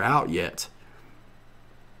those are out yet.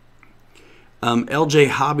 LJ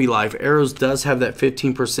Hobby Life. Arrows does have that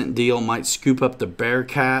 15% deal. Might scoop up the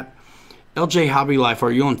Bearcat. LJ Hobby Life,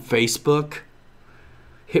 are you on Facebook?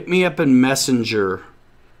 Hit me up in Messenger,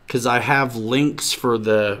 because I have links for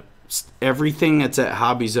the everything that's at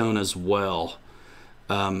Hobby Zone as well.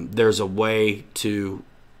 There's a way to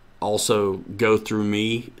also go through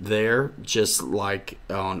me there, just like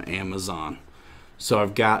on Amazon. So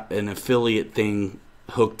I've got an affiliate thing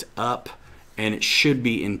hooked up, and it should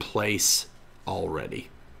be in place already.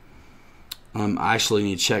 I actually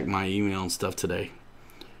need to check my email and stuff today.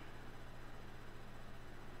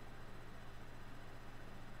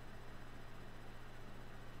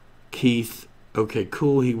 Keith, okay,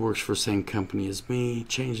 cool. He works for the same company as me.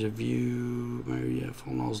 Change of view. Maybe, yeah,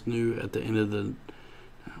 phone calls new at the end of the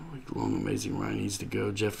long amazing. Ryan needs to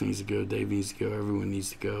go. Jeff needs to go. Dave needs to go. Everyone needs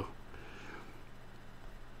to go.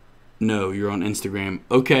 No, you're on Instagram.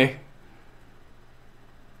 Okay.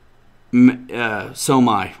 So am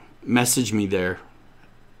I. Message me there.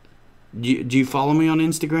 Do you follow me on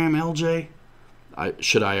Instagram, LJ?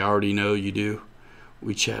 Should I already know you do?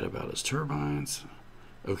 We chat about his turbines.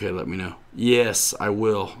 Okay, let me know. Yes, I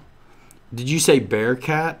will. Did you say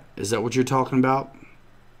Bearcat? Is that what you're talking about?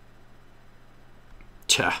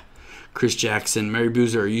 Cha. Chris Jackson. Mary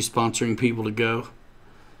Boozer, are you sponsoring people to go?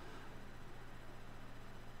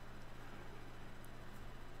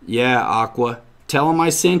 Yeah, Aqua. Tell him I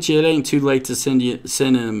sent you. It ain't too late to send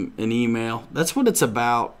him an email. That's what it's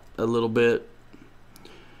about a little bit.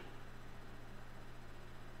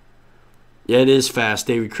 Yeah, it is fast.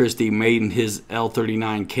 David Christie made in his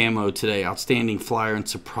L39 camo today. Outstanding flyer and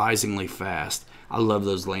surprisingly fast. I love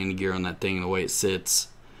those landing gear on that thing and the way it sits.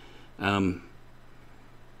 There's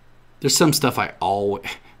some stuff I always...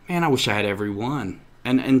 Man, I wish I had every one.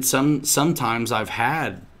 And sometimes I've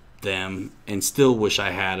had them and still wish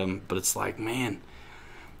I had them, but it's like, man,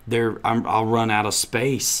 I'll run out of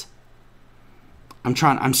space. I'm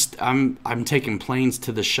taking planes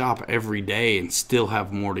to the shop every day and still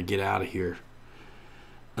have more to get out of here.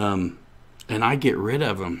 And I get rid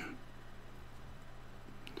of them.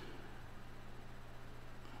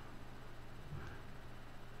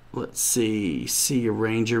 Let's see a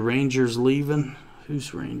Ranger. Ranger's leaving.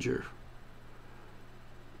 Who's Ranger?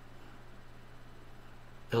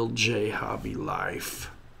 LJ Hobby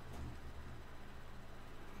Life.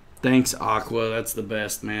 Thanks, Aqua. That's the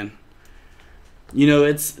best, man. You know,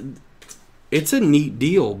 it's a neat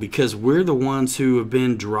deal because we're the ones who have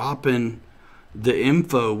been dropping the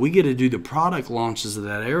info. We get to do the product launches of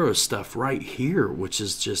that Arrow stuff right here, which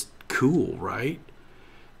is just cool, right?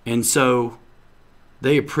 And so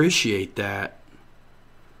they appreciate that.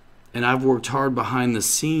 And I've worked hard behind the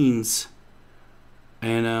scenes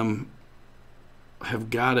and have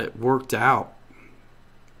got it worked out.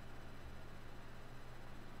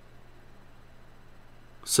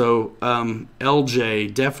 So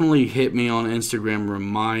LJ, definitely hit me on Instagram.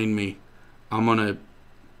 Remind me. I'm gonna...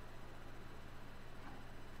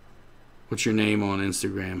 What's your name on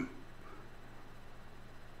Instagram?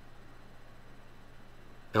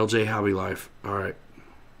 LJ Hobby Life. All right.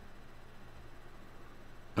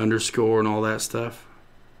 Underscore and all that stuff.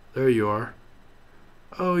 There you are.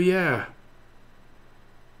 Oh yeah.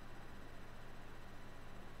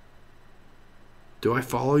 Do I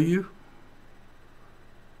follow you?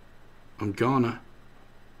 I'm gonna.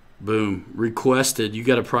 Boom. Requested. You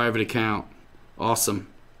got a private account. Awesome.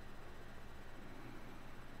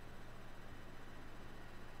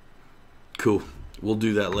 Cool. We'll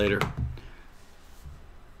do that later.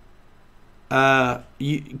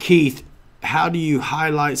 Keith, how do you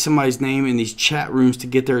highlight somebody's name in these chat rooms to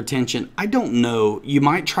get their attention? I don't know. You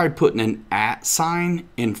might try putting an @ sign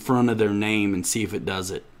in front of their name and see if it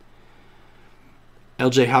does it.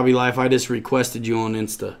 LJ Hobby Life, I just requested you on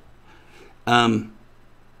Insta.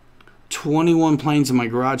 21 planes in my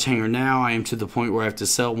garage hangar now. I am to the point where I have to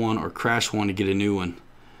sell one or crash one to get a new one.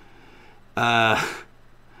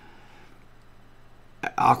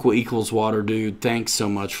 Aqua equals water, dude. Thanks so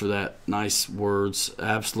much for that. Nice words.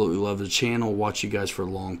 Absolutely love the channel. Watch you guys for a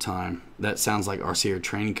long time. That sounds like RCR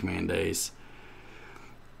Training Command days.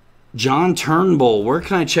 John Turnbull, where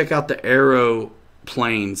can I check out the Arrow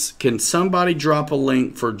planes? Can somebody drop a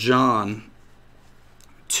link for John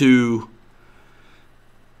to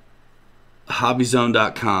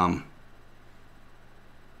hobbyzone.com?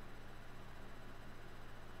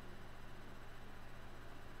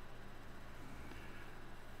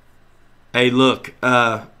 Hey, look,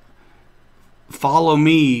 follow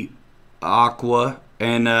me, Aqua,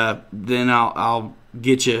 and then I'll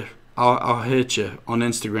get you. I'll hit you on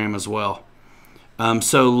Instagram as well.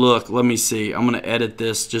 So look, let me see. I'm gonna edit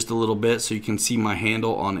this just a little bit so you can see my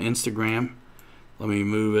handle on Instagram. Let me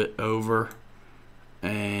move it over,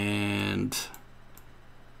 and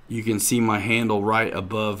you can see my handle right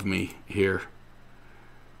above me here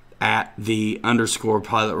at the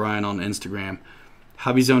 _Pilot Ryan on Instagram.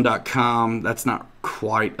 Hobbyzone.com, that's not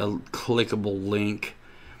quite a clickable link.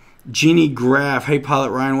 Jeannie Graff, hey Pilot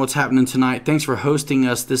Ryan, what's happening tonight? Thanks for hosting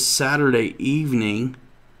us this Saturday evening,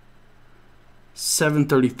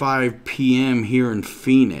 7:35 p.m. here in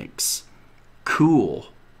Phoenix. Cool.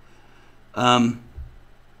 Glad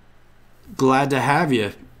to have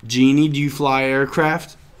you. Jeannie, do you fly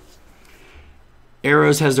aircraft?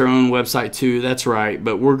 Arrows has their own website too, that's right,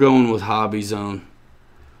 but we're going with HobbyZone.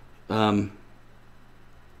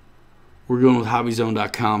 We're going with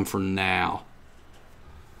hobbyzone.com for now.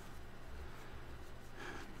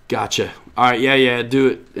 Gotcha. All right, yeah, do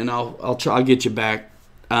it, and I'll get you back.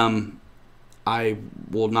 I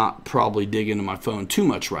will not probably dig into my phone too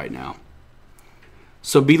much right now.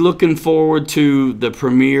 So be looking forward to the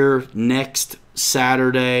premiere next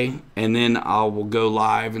Saturday, and then I will go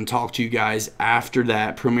live and talk to you guys after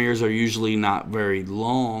that. Premieres are usually not very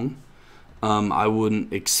long. I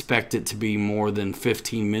wouldn't expect it to be more than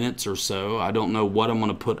 15 minutes or so. I don't know what I'm going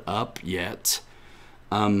to put up yet.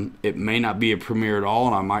 It may not be a premiere at all,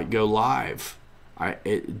 and I might go live.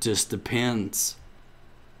 It just depends.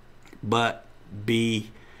 But be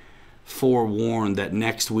forewarned that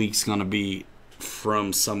next week's going to be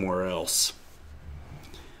from somewhere else.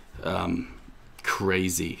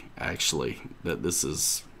 Crazy, actually, that this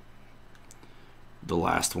is the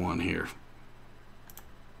last one here.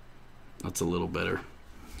 That's a little better.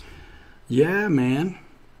 Yeah, man.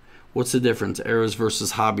 What's the difference? Arrows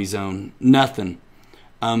versus Hobby Zone? Nothing.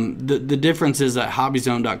 The difference is that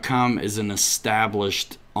hobbyzone.com is an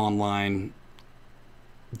established online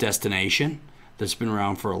destination that's been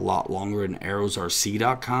around for a lot longer than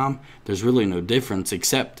arrowsrc.com. There's really no difference,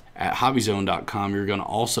 except at hobbyzone.com you're going to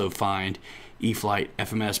also find E-flite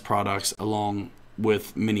FMS products along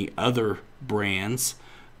with many other brands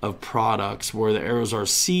of products, where the Arrows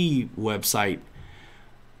RC website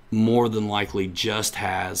more than likely just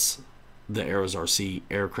has the Arrows RC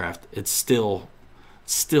aircraft. It's still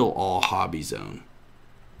all Hobby Zone.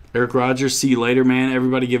 Eric Rogers, see you later, man.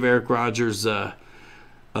 Everybody give Eric Rogers a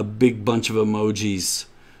big bunch of emojis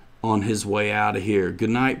on his way out of here. Good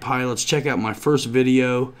night, pilots. Check out my first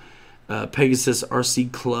video, Pegasus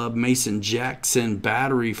RC Club Mason Jackson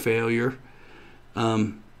battery failure.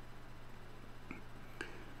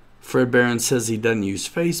 Fred Barron says he doesn't use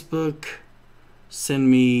Facebook. Send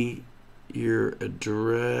me your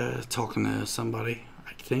address. Talking to somebody,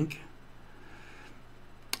 I think.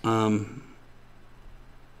 Oh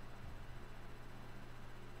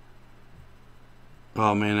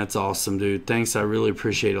man, that's awesome, dude. Thanks. I really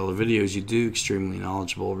appreciate all the videos you do. Extremely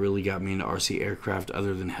knowledgeable. Really got me into RC aircraft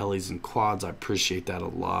other than helis and quads. I appreciate that a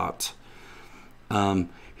lot.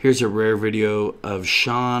 Here's a rare video of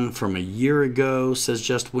Sean from a year ago, says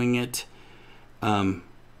Just Wing It. Dude,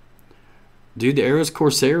 the Arrows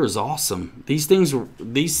Corsair is awesome. These things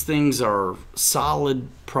are solid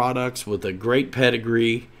products with a great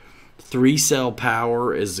pedigree. 3-cell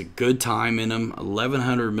power is a good time in them.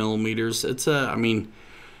 1100 millimeters. It's for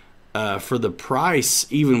the price,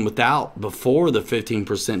 even before the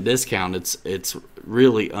 15% discount, it's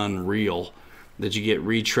really unreal that you get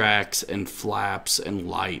retracts and flaps and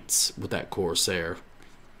lights with that Corsair.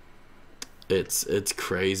 It's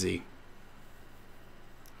crazy.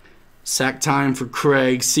 Sack time for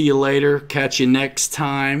Craig. See you later. Catch you next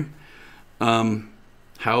time.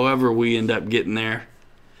 However we end up getting there.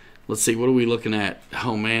 Let's see, what are we looking at?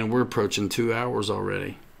 Oh man, we're approaching 2 hours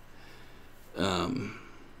already. Craig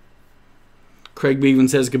Beaven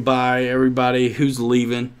says goodbye, everybody who's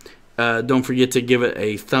leaving. Don't forget to give it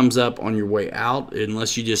a thumbs up on your way out,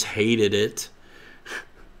 unless you just hated it.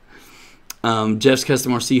 Jeff's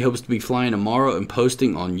Custom RC hopes to be flying tomorrow and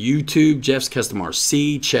posting on YouTube. Jeff's Custom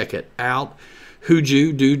RC, check it out. Who'd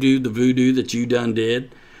you do the voodoo that you done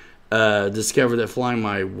did? Discovered that flying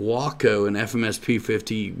my Waco and FMS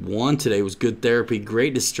P51 today was good therapy.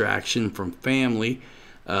 Great distraction from family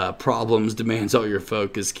problems. Demands all your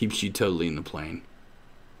focus. Keeps you totally in the plane.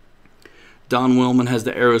 Don Willman has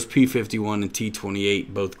the Arrows P51 and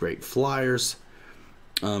T28, both great flyers.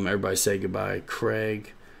 Everybody say goodbye,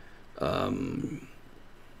 Craig.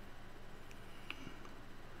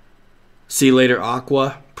 See you later,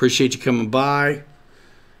 Aqua. Appreciate you coming by.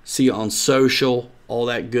 See you on social, all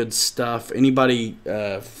that good stuff. Anybody,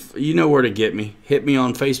 you know where to get me. Hit me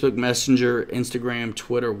on Facebook Messenger, Instagram,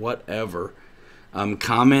 Twitter, whatever.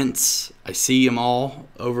 Comments, I see them all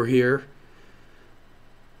over here.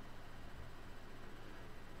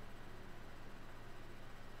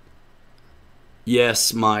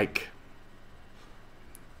 Yes, Mike.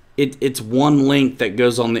 It's one link that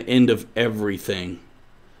goes on the end of everything.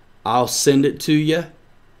 I'll send it to you,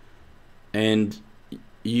 and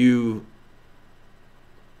you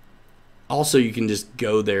can just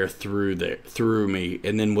go there through me,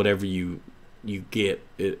 and then whatever you get,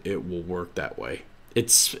 it will work that way.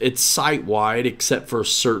 It's site wide except for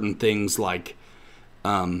certain things like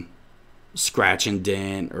scratch and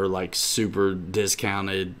dent or like super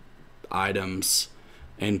discounted items,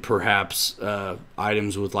 and perhaps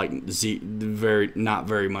items with like not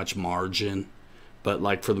very much margin, but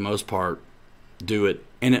like for the most part, do it,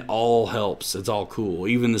 and it all helps. It's all cool.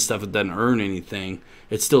 Even the stuff that doesn't earn anything,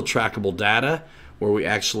 it's still trackable data where we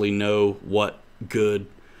actually know what good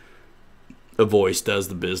a voice does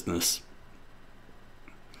the business.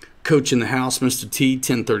 Coach in the house, Mr. T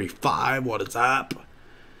 1035. What is up?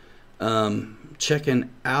 checking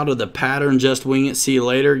out of the pattern. Just wing it. See you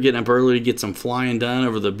later. Getting up early to get some flying done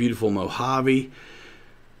over the beautiful Mojave.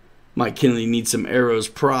 Mike Kennedy needs some arrows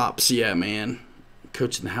props. Yeah, man.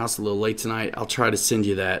 Coaching the house a little late tonight. I'll try to send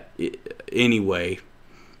you that anyway.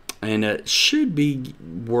 And it should be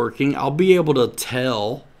working. I'll be able to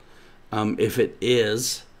tell if it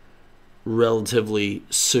is relatively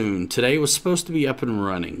soon. Today was supposed to be up and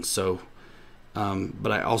running, so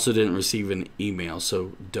but I also didn't receive an email,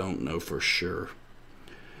 so don't know for sure.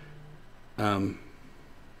 Got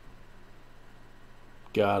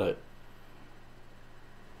it.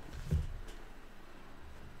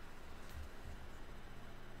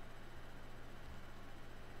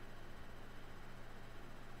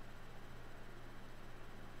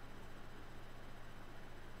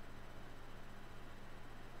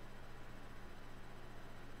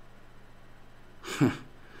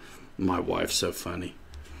 My wife's so funny.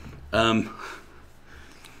 John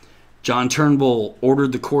Turnbull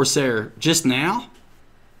ordered the Corsair just now?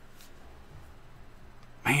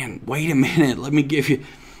 Man, wait a minute. Let me give you...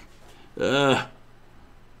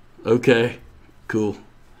 okay. Cool.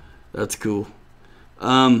 That's cool.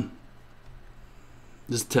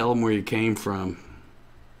 Just tell them where you came from.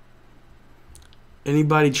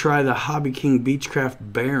 Anybody try the Hobby King Beechcraft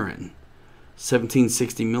Baron?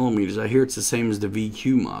 1760 millimeters. I hear it's the same as the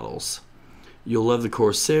VQ models. You'll love the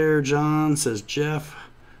Corsair, John, says Jeff.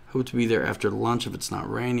 Hope to be there after lunch if it's not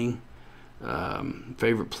raining.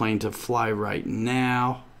 Favorite plane to fly right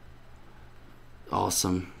now.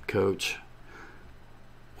 Awesome, Coach.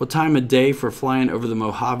 What time of day for flying over the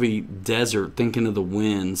Mojave Desert? Thinking of the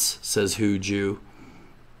winds, says Huju.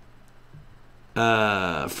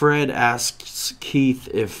 Fred asks Keith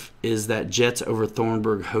if is that Jets over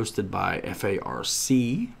Thornburg hosted by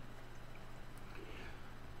FARC.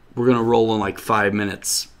 We're gonna roll in like 5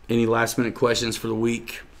 minutes. Any last minute questions for the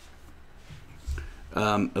week?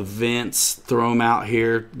 Events, throw them out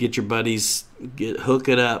here. Get your buddies, hook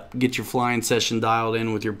it up. Get your flying session dialed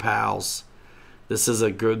in with your pals. This is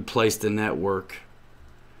a good place to network.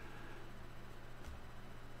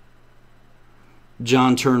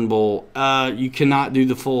 John Turnbull, you cannot do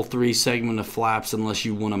the full 3 segment of flaps unless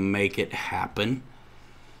you want to make it happen.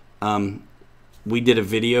 We did a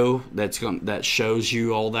video that shows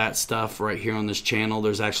you all that stuff right here on this channel.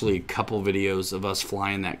 There's actually a couple videos of us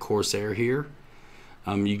flying that Corsair here.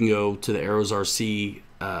 You can go to the Arrows RC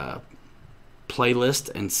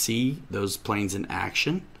playlist and see those planes in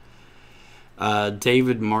action.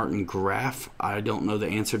 David Martin Graff, I don't know the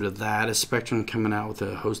answer to that. Is Spectrum coming out with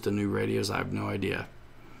a host of new radios? I have no idea.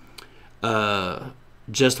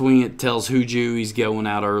 Just Wing It tells Huju he's going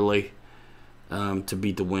out early to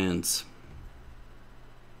beat the winds.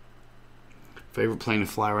 Favorite plane to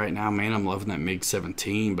fly right now? Man, I'm loving that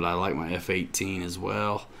MiG-17, but I like my F-18 as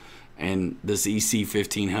well. And this EC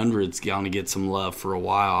 1500's going to get some love for a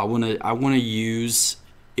while. I want to use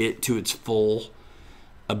it to its full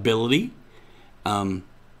ability.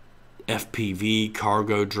 FPV,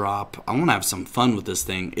 cargo drop. I want to have some fun with this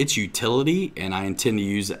thing. It's utility, and I intend to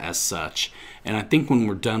use it as such. And I think when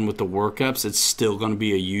we're done with the workups, it's still going to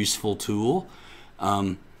be a useful tool.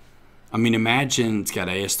 I mean, imagine it's got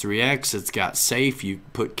AS3X, it's got safe, you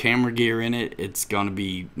put camera gear in it, it's going to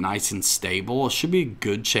be nice and stable. It should be a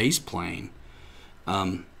good chase plane.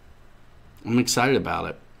 I'm excited about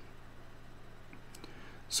it.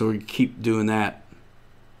 So we keep doing that.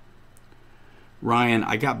 Ryan,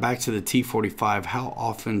 I got back to the T45. How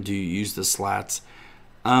often do you use the slats?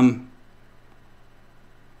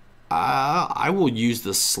 I will use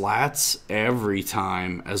the slats every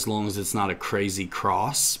time as long as it's not a crazy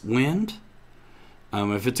crosswind.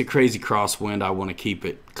 If it's a crazy crosswind, I want to keep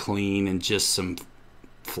it clean and just some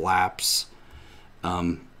flaps.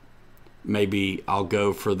 Maybe I'll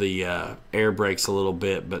go for the air brakes a little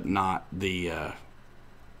bit, but not the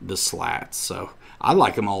slats. So I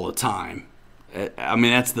like them all the time. I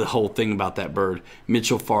mean, that's the whole thing about that bird.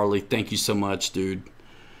 Mitchell Farley, thank you so much, dude.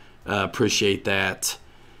 Appreciate that.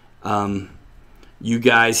 You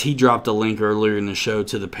guys, he dropped a link earlier in the show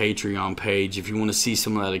to the Patreon page. If you want to see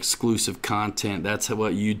some of that exclusive content, that's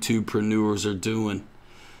what YouTubepreneurs are doing.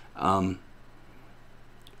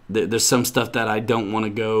 There's some stuff that I don't want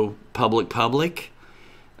to go public.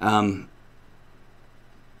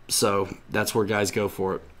 So that's where guys go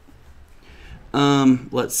for it.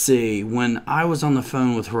 Let's see. When I was on the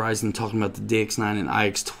phone with Horizon talking about the DX9 and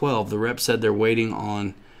IX12, the rep said they're waiting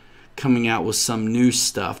on coming out with some new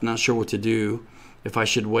stuff. Not sure what to do, if I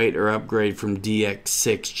should wait or upgrade from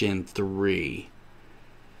DX6 Gen 3.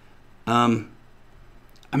 I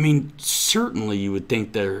mean, certainly you would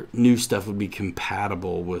think their new stuff would be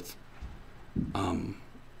compatible with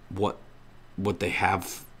what what they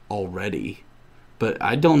have already. But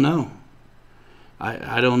I don't know.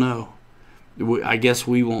 I don't know. I guess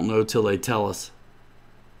we won't know till they tell us.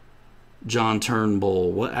 John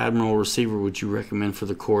Turnbull, what Admiral receiver would you recommend for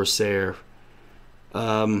the Corsair?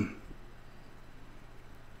 You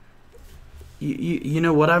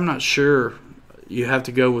know what? I'm not sure. You have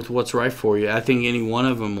to go with what's right for you. I think any one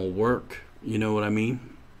of them will work. You know what I mean?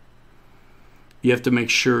 You have to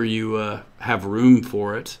make sure you have room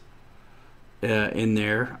for it in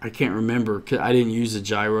there. I can't remember. I didn't use a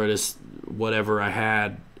gyro. Just whatever I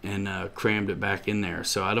had and crammed it back in there.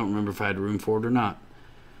 So I don't remember if I had room for it or not.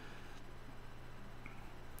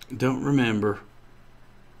 Don't remember.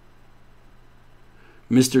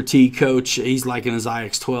 Mr. T Coach, he's liking his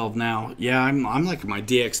IX12 now. Yeah, I'm liking my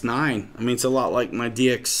DX9. I mean, it's a lot like my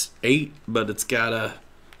DX8, but it's got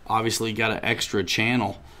obviously got an extra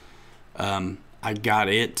channel. I got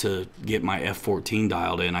it to get my F14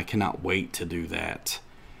 dialed in. I cannot wait to do that.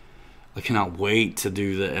 I cannot wait to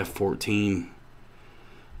do the F14.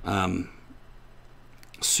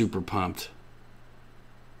 Super pumped.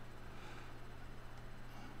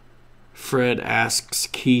 Fred asks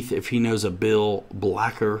Keith if he knows a Bill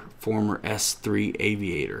Blacker, former S3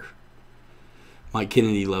 aviator. Mike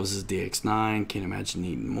Kennedy loves his DX9. Can't imagine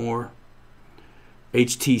needing more.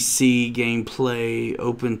 HTC gameplay,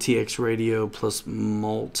 open TX radio plus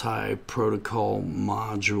multi-protocol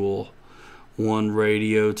module. One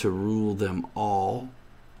radio to rule them all.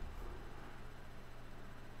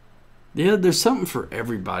 Yeah, there's something for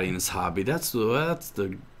everybody in this hobby. That's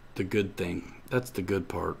the good thing. That's the good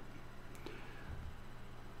part.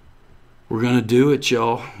 We're going to do it,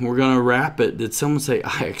 y'all. We're going to wrap it. Did someone say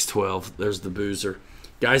IX12? There's the boozer.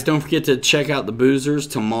 Guys, don't forget to check out the boozers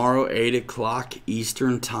tomorrow, 8 o'clock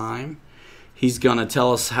Eastern Time. He's going to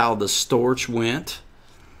tell us how the Storch went.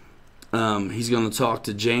 He's going to talk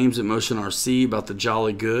to James at Motion RC about the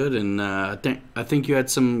Jolly Good. And I think you had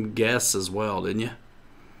some guests as well, didn't you?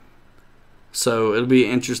 So it'll be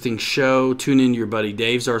an interesting show. Tune in to your buddy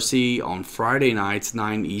Dave's RC on Friday nights,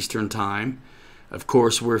 9 Eastern Time. Of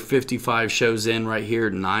course, we're 55 shows in right here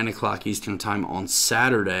at 9 o'clock Eastern Time on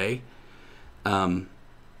Saturday. And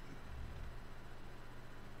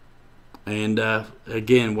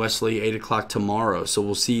again, Wesley, 8 o'clock tomorrow. So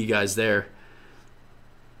we'll see you guys there.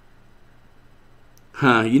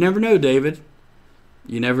 You never know, David.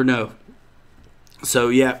 You never know. So,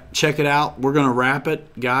 yeah, check it out. We're going to wrap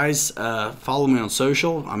it. Guys, follow me on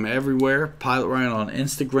social. I'm everywhere. Pilot Ryan on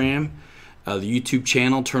Instagram. The YouTube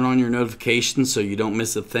channel, turn on your notifications so you don't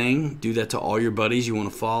miss a thing. Do that to all your buddies you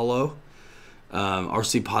want to follow.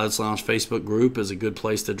 RC Pilots Lounge Facebook group is a good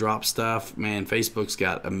place to drop stuff. Man, Facebook's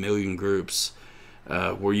got a million groups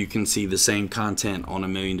where you can see the same content on a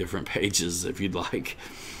million different pages if you'd like.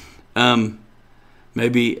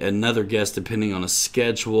 Maybe another guest depending on a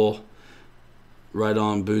schedule. Right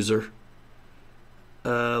on, Boozer.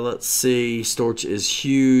 Let's see. Storch is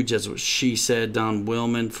huge. That's what she said. Don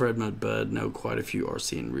Willman, Fred Mudbud. Know quite a few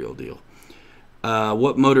RC and Real Deal.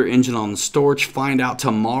 What motor engine on the Storch? Find out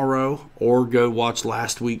tomorrow, or go watch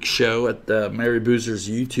last week's show at the Mary Boozer's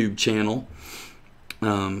YouTube channel.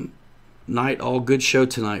 Night, all good show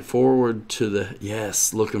tonight. Forward to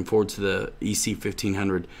the looking forward to the EC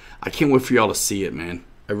 1500. I can't wait for y'all to see it, man.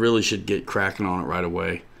 I really should get cracking on it right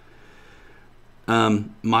away.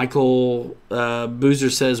 Michael Boozer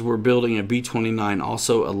says we're building a B29,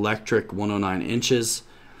 also electric, 109 inches.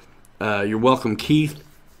 You're welcome, Keith.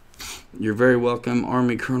 You're very welcome.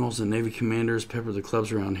 Army colonels and Navy commanders pepper the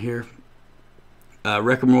clubs around here.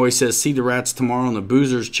 Wreckham Roy says see the rats tomorrow on the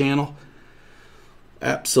Boozers channel.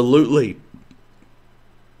 Absolutely.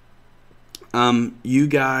 You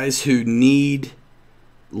guys who need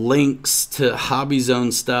links to Hobby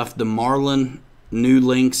Zone stuff, the Marlin new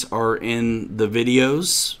links are in the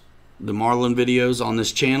videos, the Marlin videos on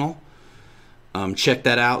this channel. Check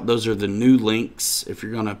that out. Those are the new links. If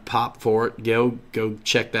you're gonna pop for it, go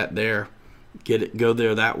check that there. Go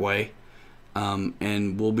there that way.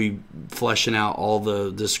 And we'll be fleshing out all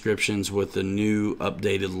the descriptions with the new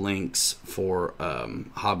updated links for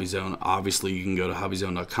Hobby Zone. Obviously, you can go to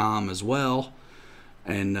hobbyzone.com as well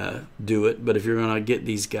and do it. But if you're gonna get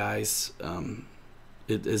these guys,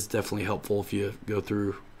 it is definitely helpful if you go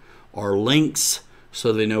through our links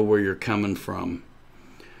so they know where you're coming from.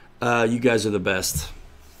 You guys are the best.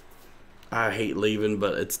 I hate leaving,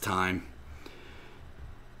 but it's time.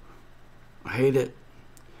 I hate it.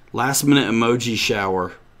 Last minute emoji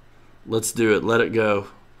shower. Let's do it. Let it go.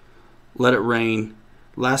 Let it rain.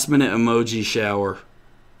 Last minute emoji shower.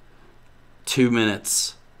 2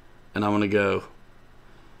 minutes. And I want to go.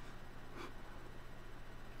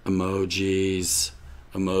 Emojis.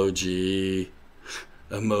 Emoji.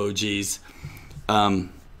 Emojis. I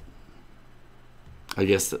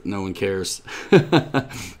guess that no one cares.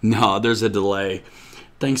 No, there's a delay.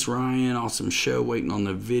 Thanks, Ryan. Awesome show. Waiting on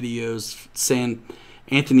the videos.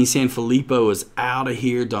 Anthony Sanfilippo is out of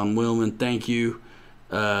here. Don Willman, thank you.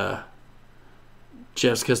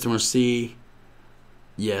 Jeff's Customer C.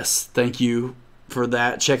 Yes, thank you for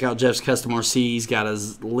that. Check out Jeff's Customer C. He's got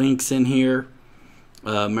his links in here.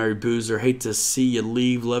 Mary Boozer, hate to see you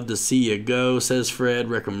leave, love to see you go, says Fred.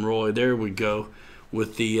 Reckham Roy, there we go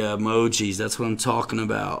with the emojis. That's what I'm talking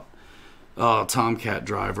about. Oh, Tomcat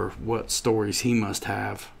driver, what stories he must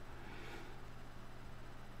have.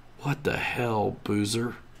 What the hell,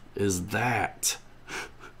 Boozer, is that?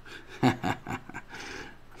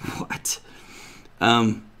 What?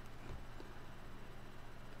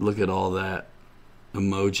 Look at all that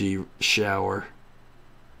emoji shower.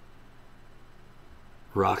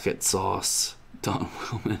 Rocket sauce. Don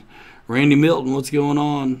Willman. Randy Milton, what's going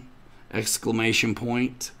on? Exclamation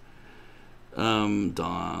point.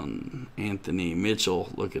 Don Anthony Mitchell,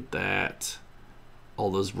 look at that.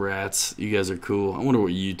 All those rats. You guys are cool. I wonder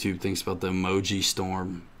what YouTube thinks about the emoji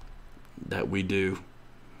storm that we do.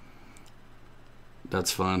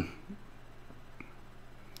 That's fun.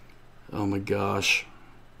 Oh my gosh.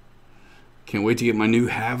 Can't wait to get my new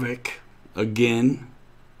Havoc again.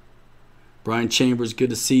 Brian Chambers, good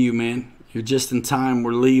to see you, man. You're just in time.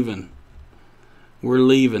 We're leaving. We're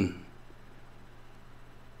leaving.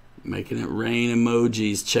 Making it rain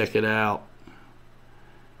emojis. Check it out.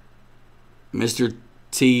 Mr.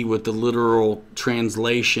 T with the literal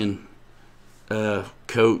translation.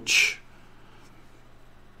 Coach.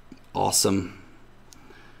 Awesome.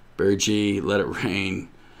 Barry G, let it rain.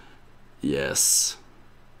 Yes.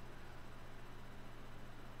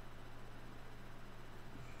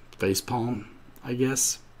 Facepalm, I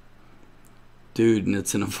guess. Dude, and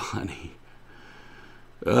it's in a funny.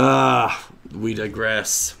 We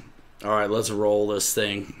digress. All right, let's roll this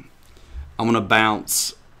thing. I'm going to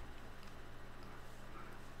bounce.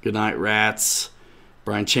 Good night, rats.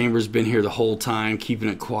 Brian Chambers been here the whole time, keeping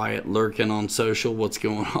it quiet, lurking on social. What's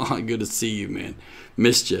going on? Good to see you, man.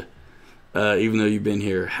 Missed you. Even though you've been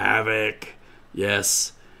here. Havoc.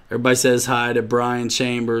 Yes. Everybody says hi to Brian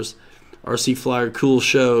Chambers. RC Flyer, cool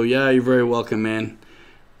show. Yeah, you're very welcome, man.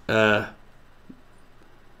 I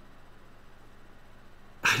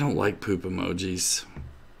don't like poop emojis.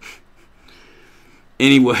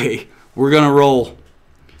 Anyway, we're going to roll.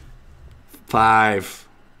 5.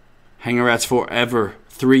 Hanger Rats forever.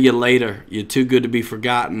 3 you later. You're too good to be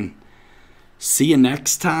forgotten. See you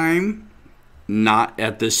next time. Not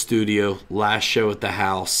at this studio. Last show at the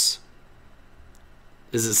house.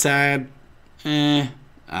 Is it sad? I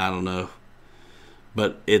don't know.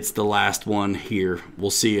 But it's the last one here. We'll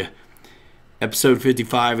see you. Episode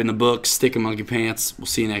 55 in the books. Stick 'em monkey pants. We'll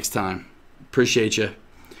see you next time. Appreciate you.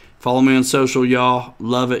 Follow me on social, y'all.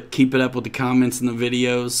 Love it. Keep it up with the comments and the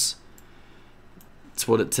videos. It's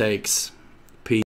what it takes.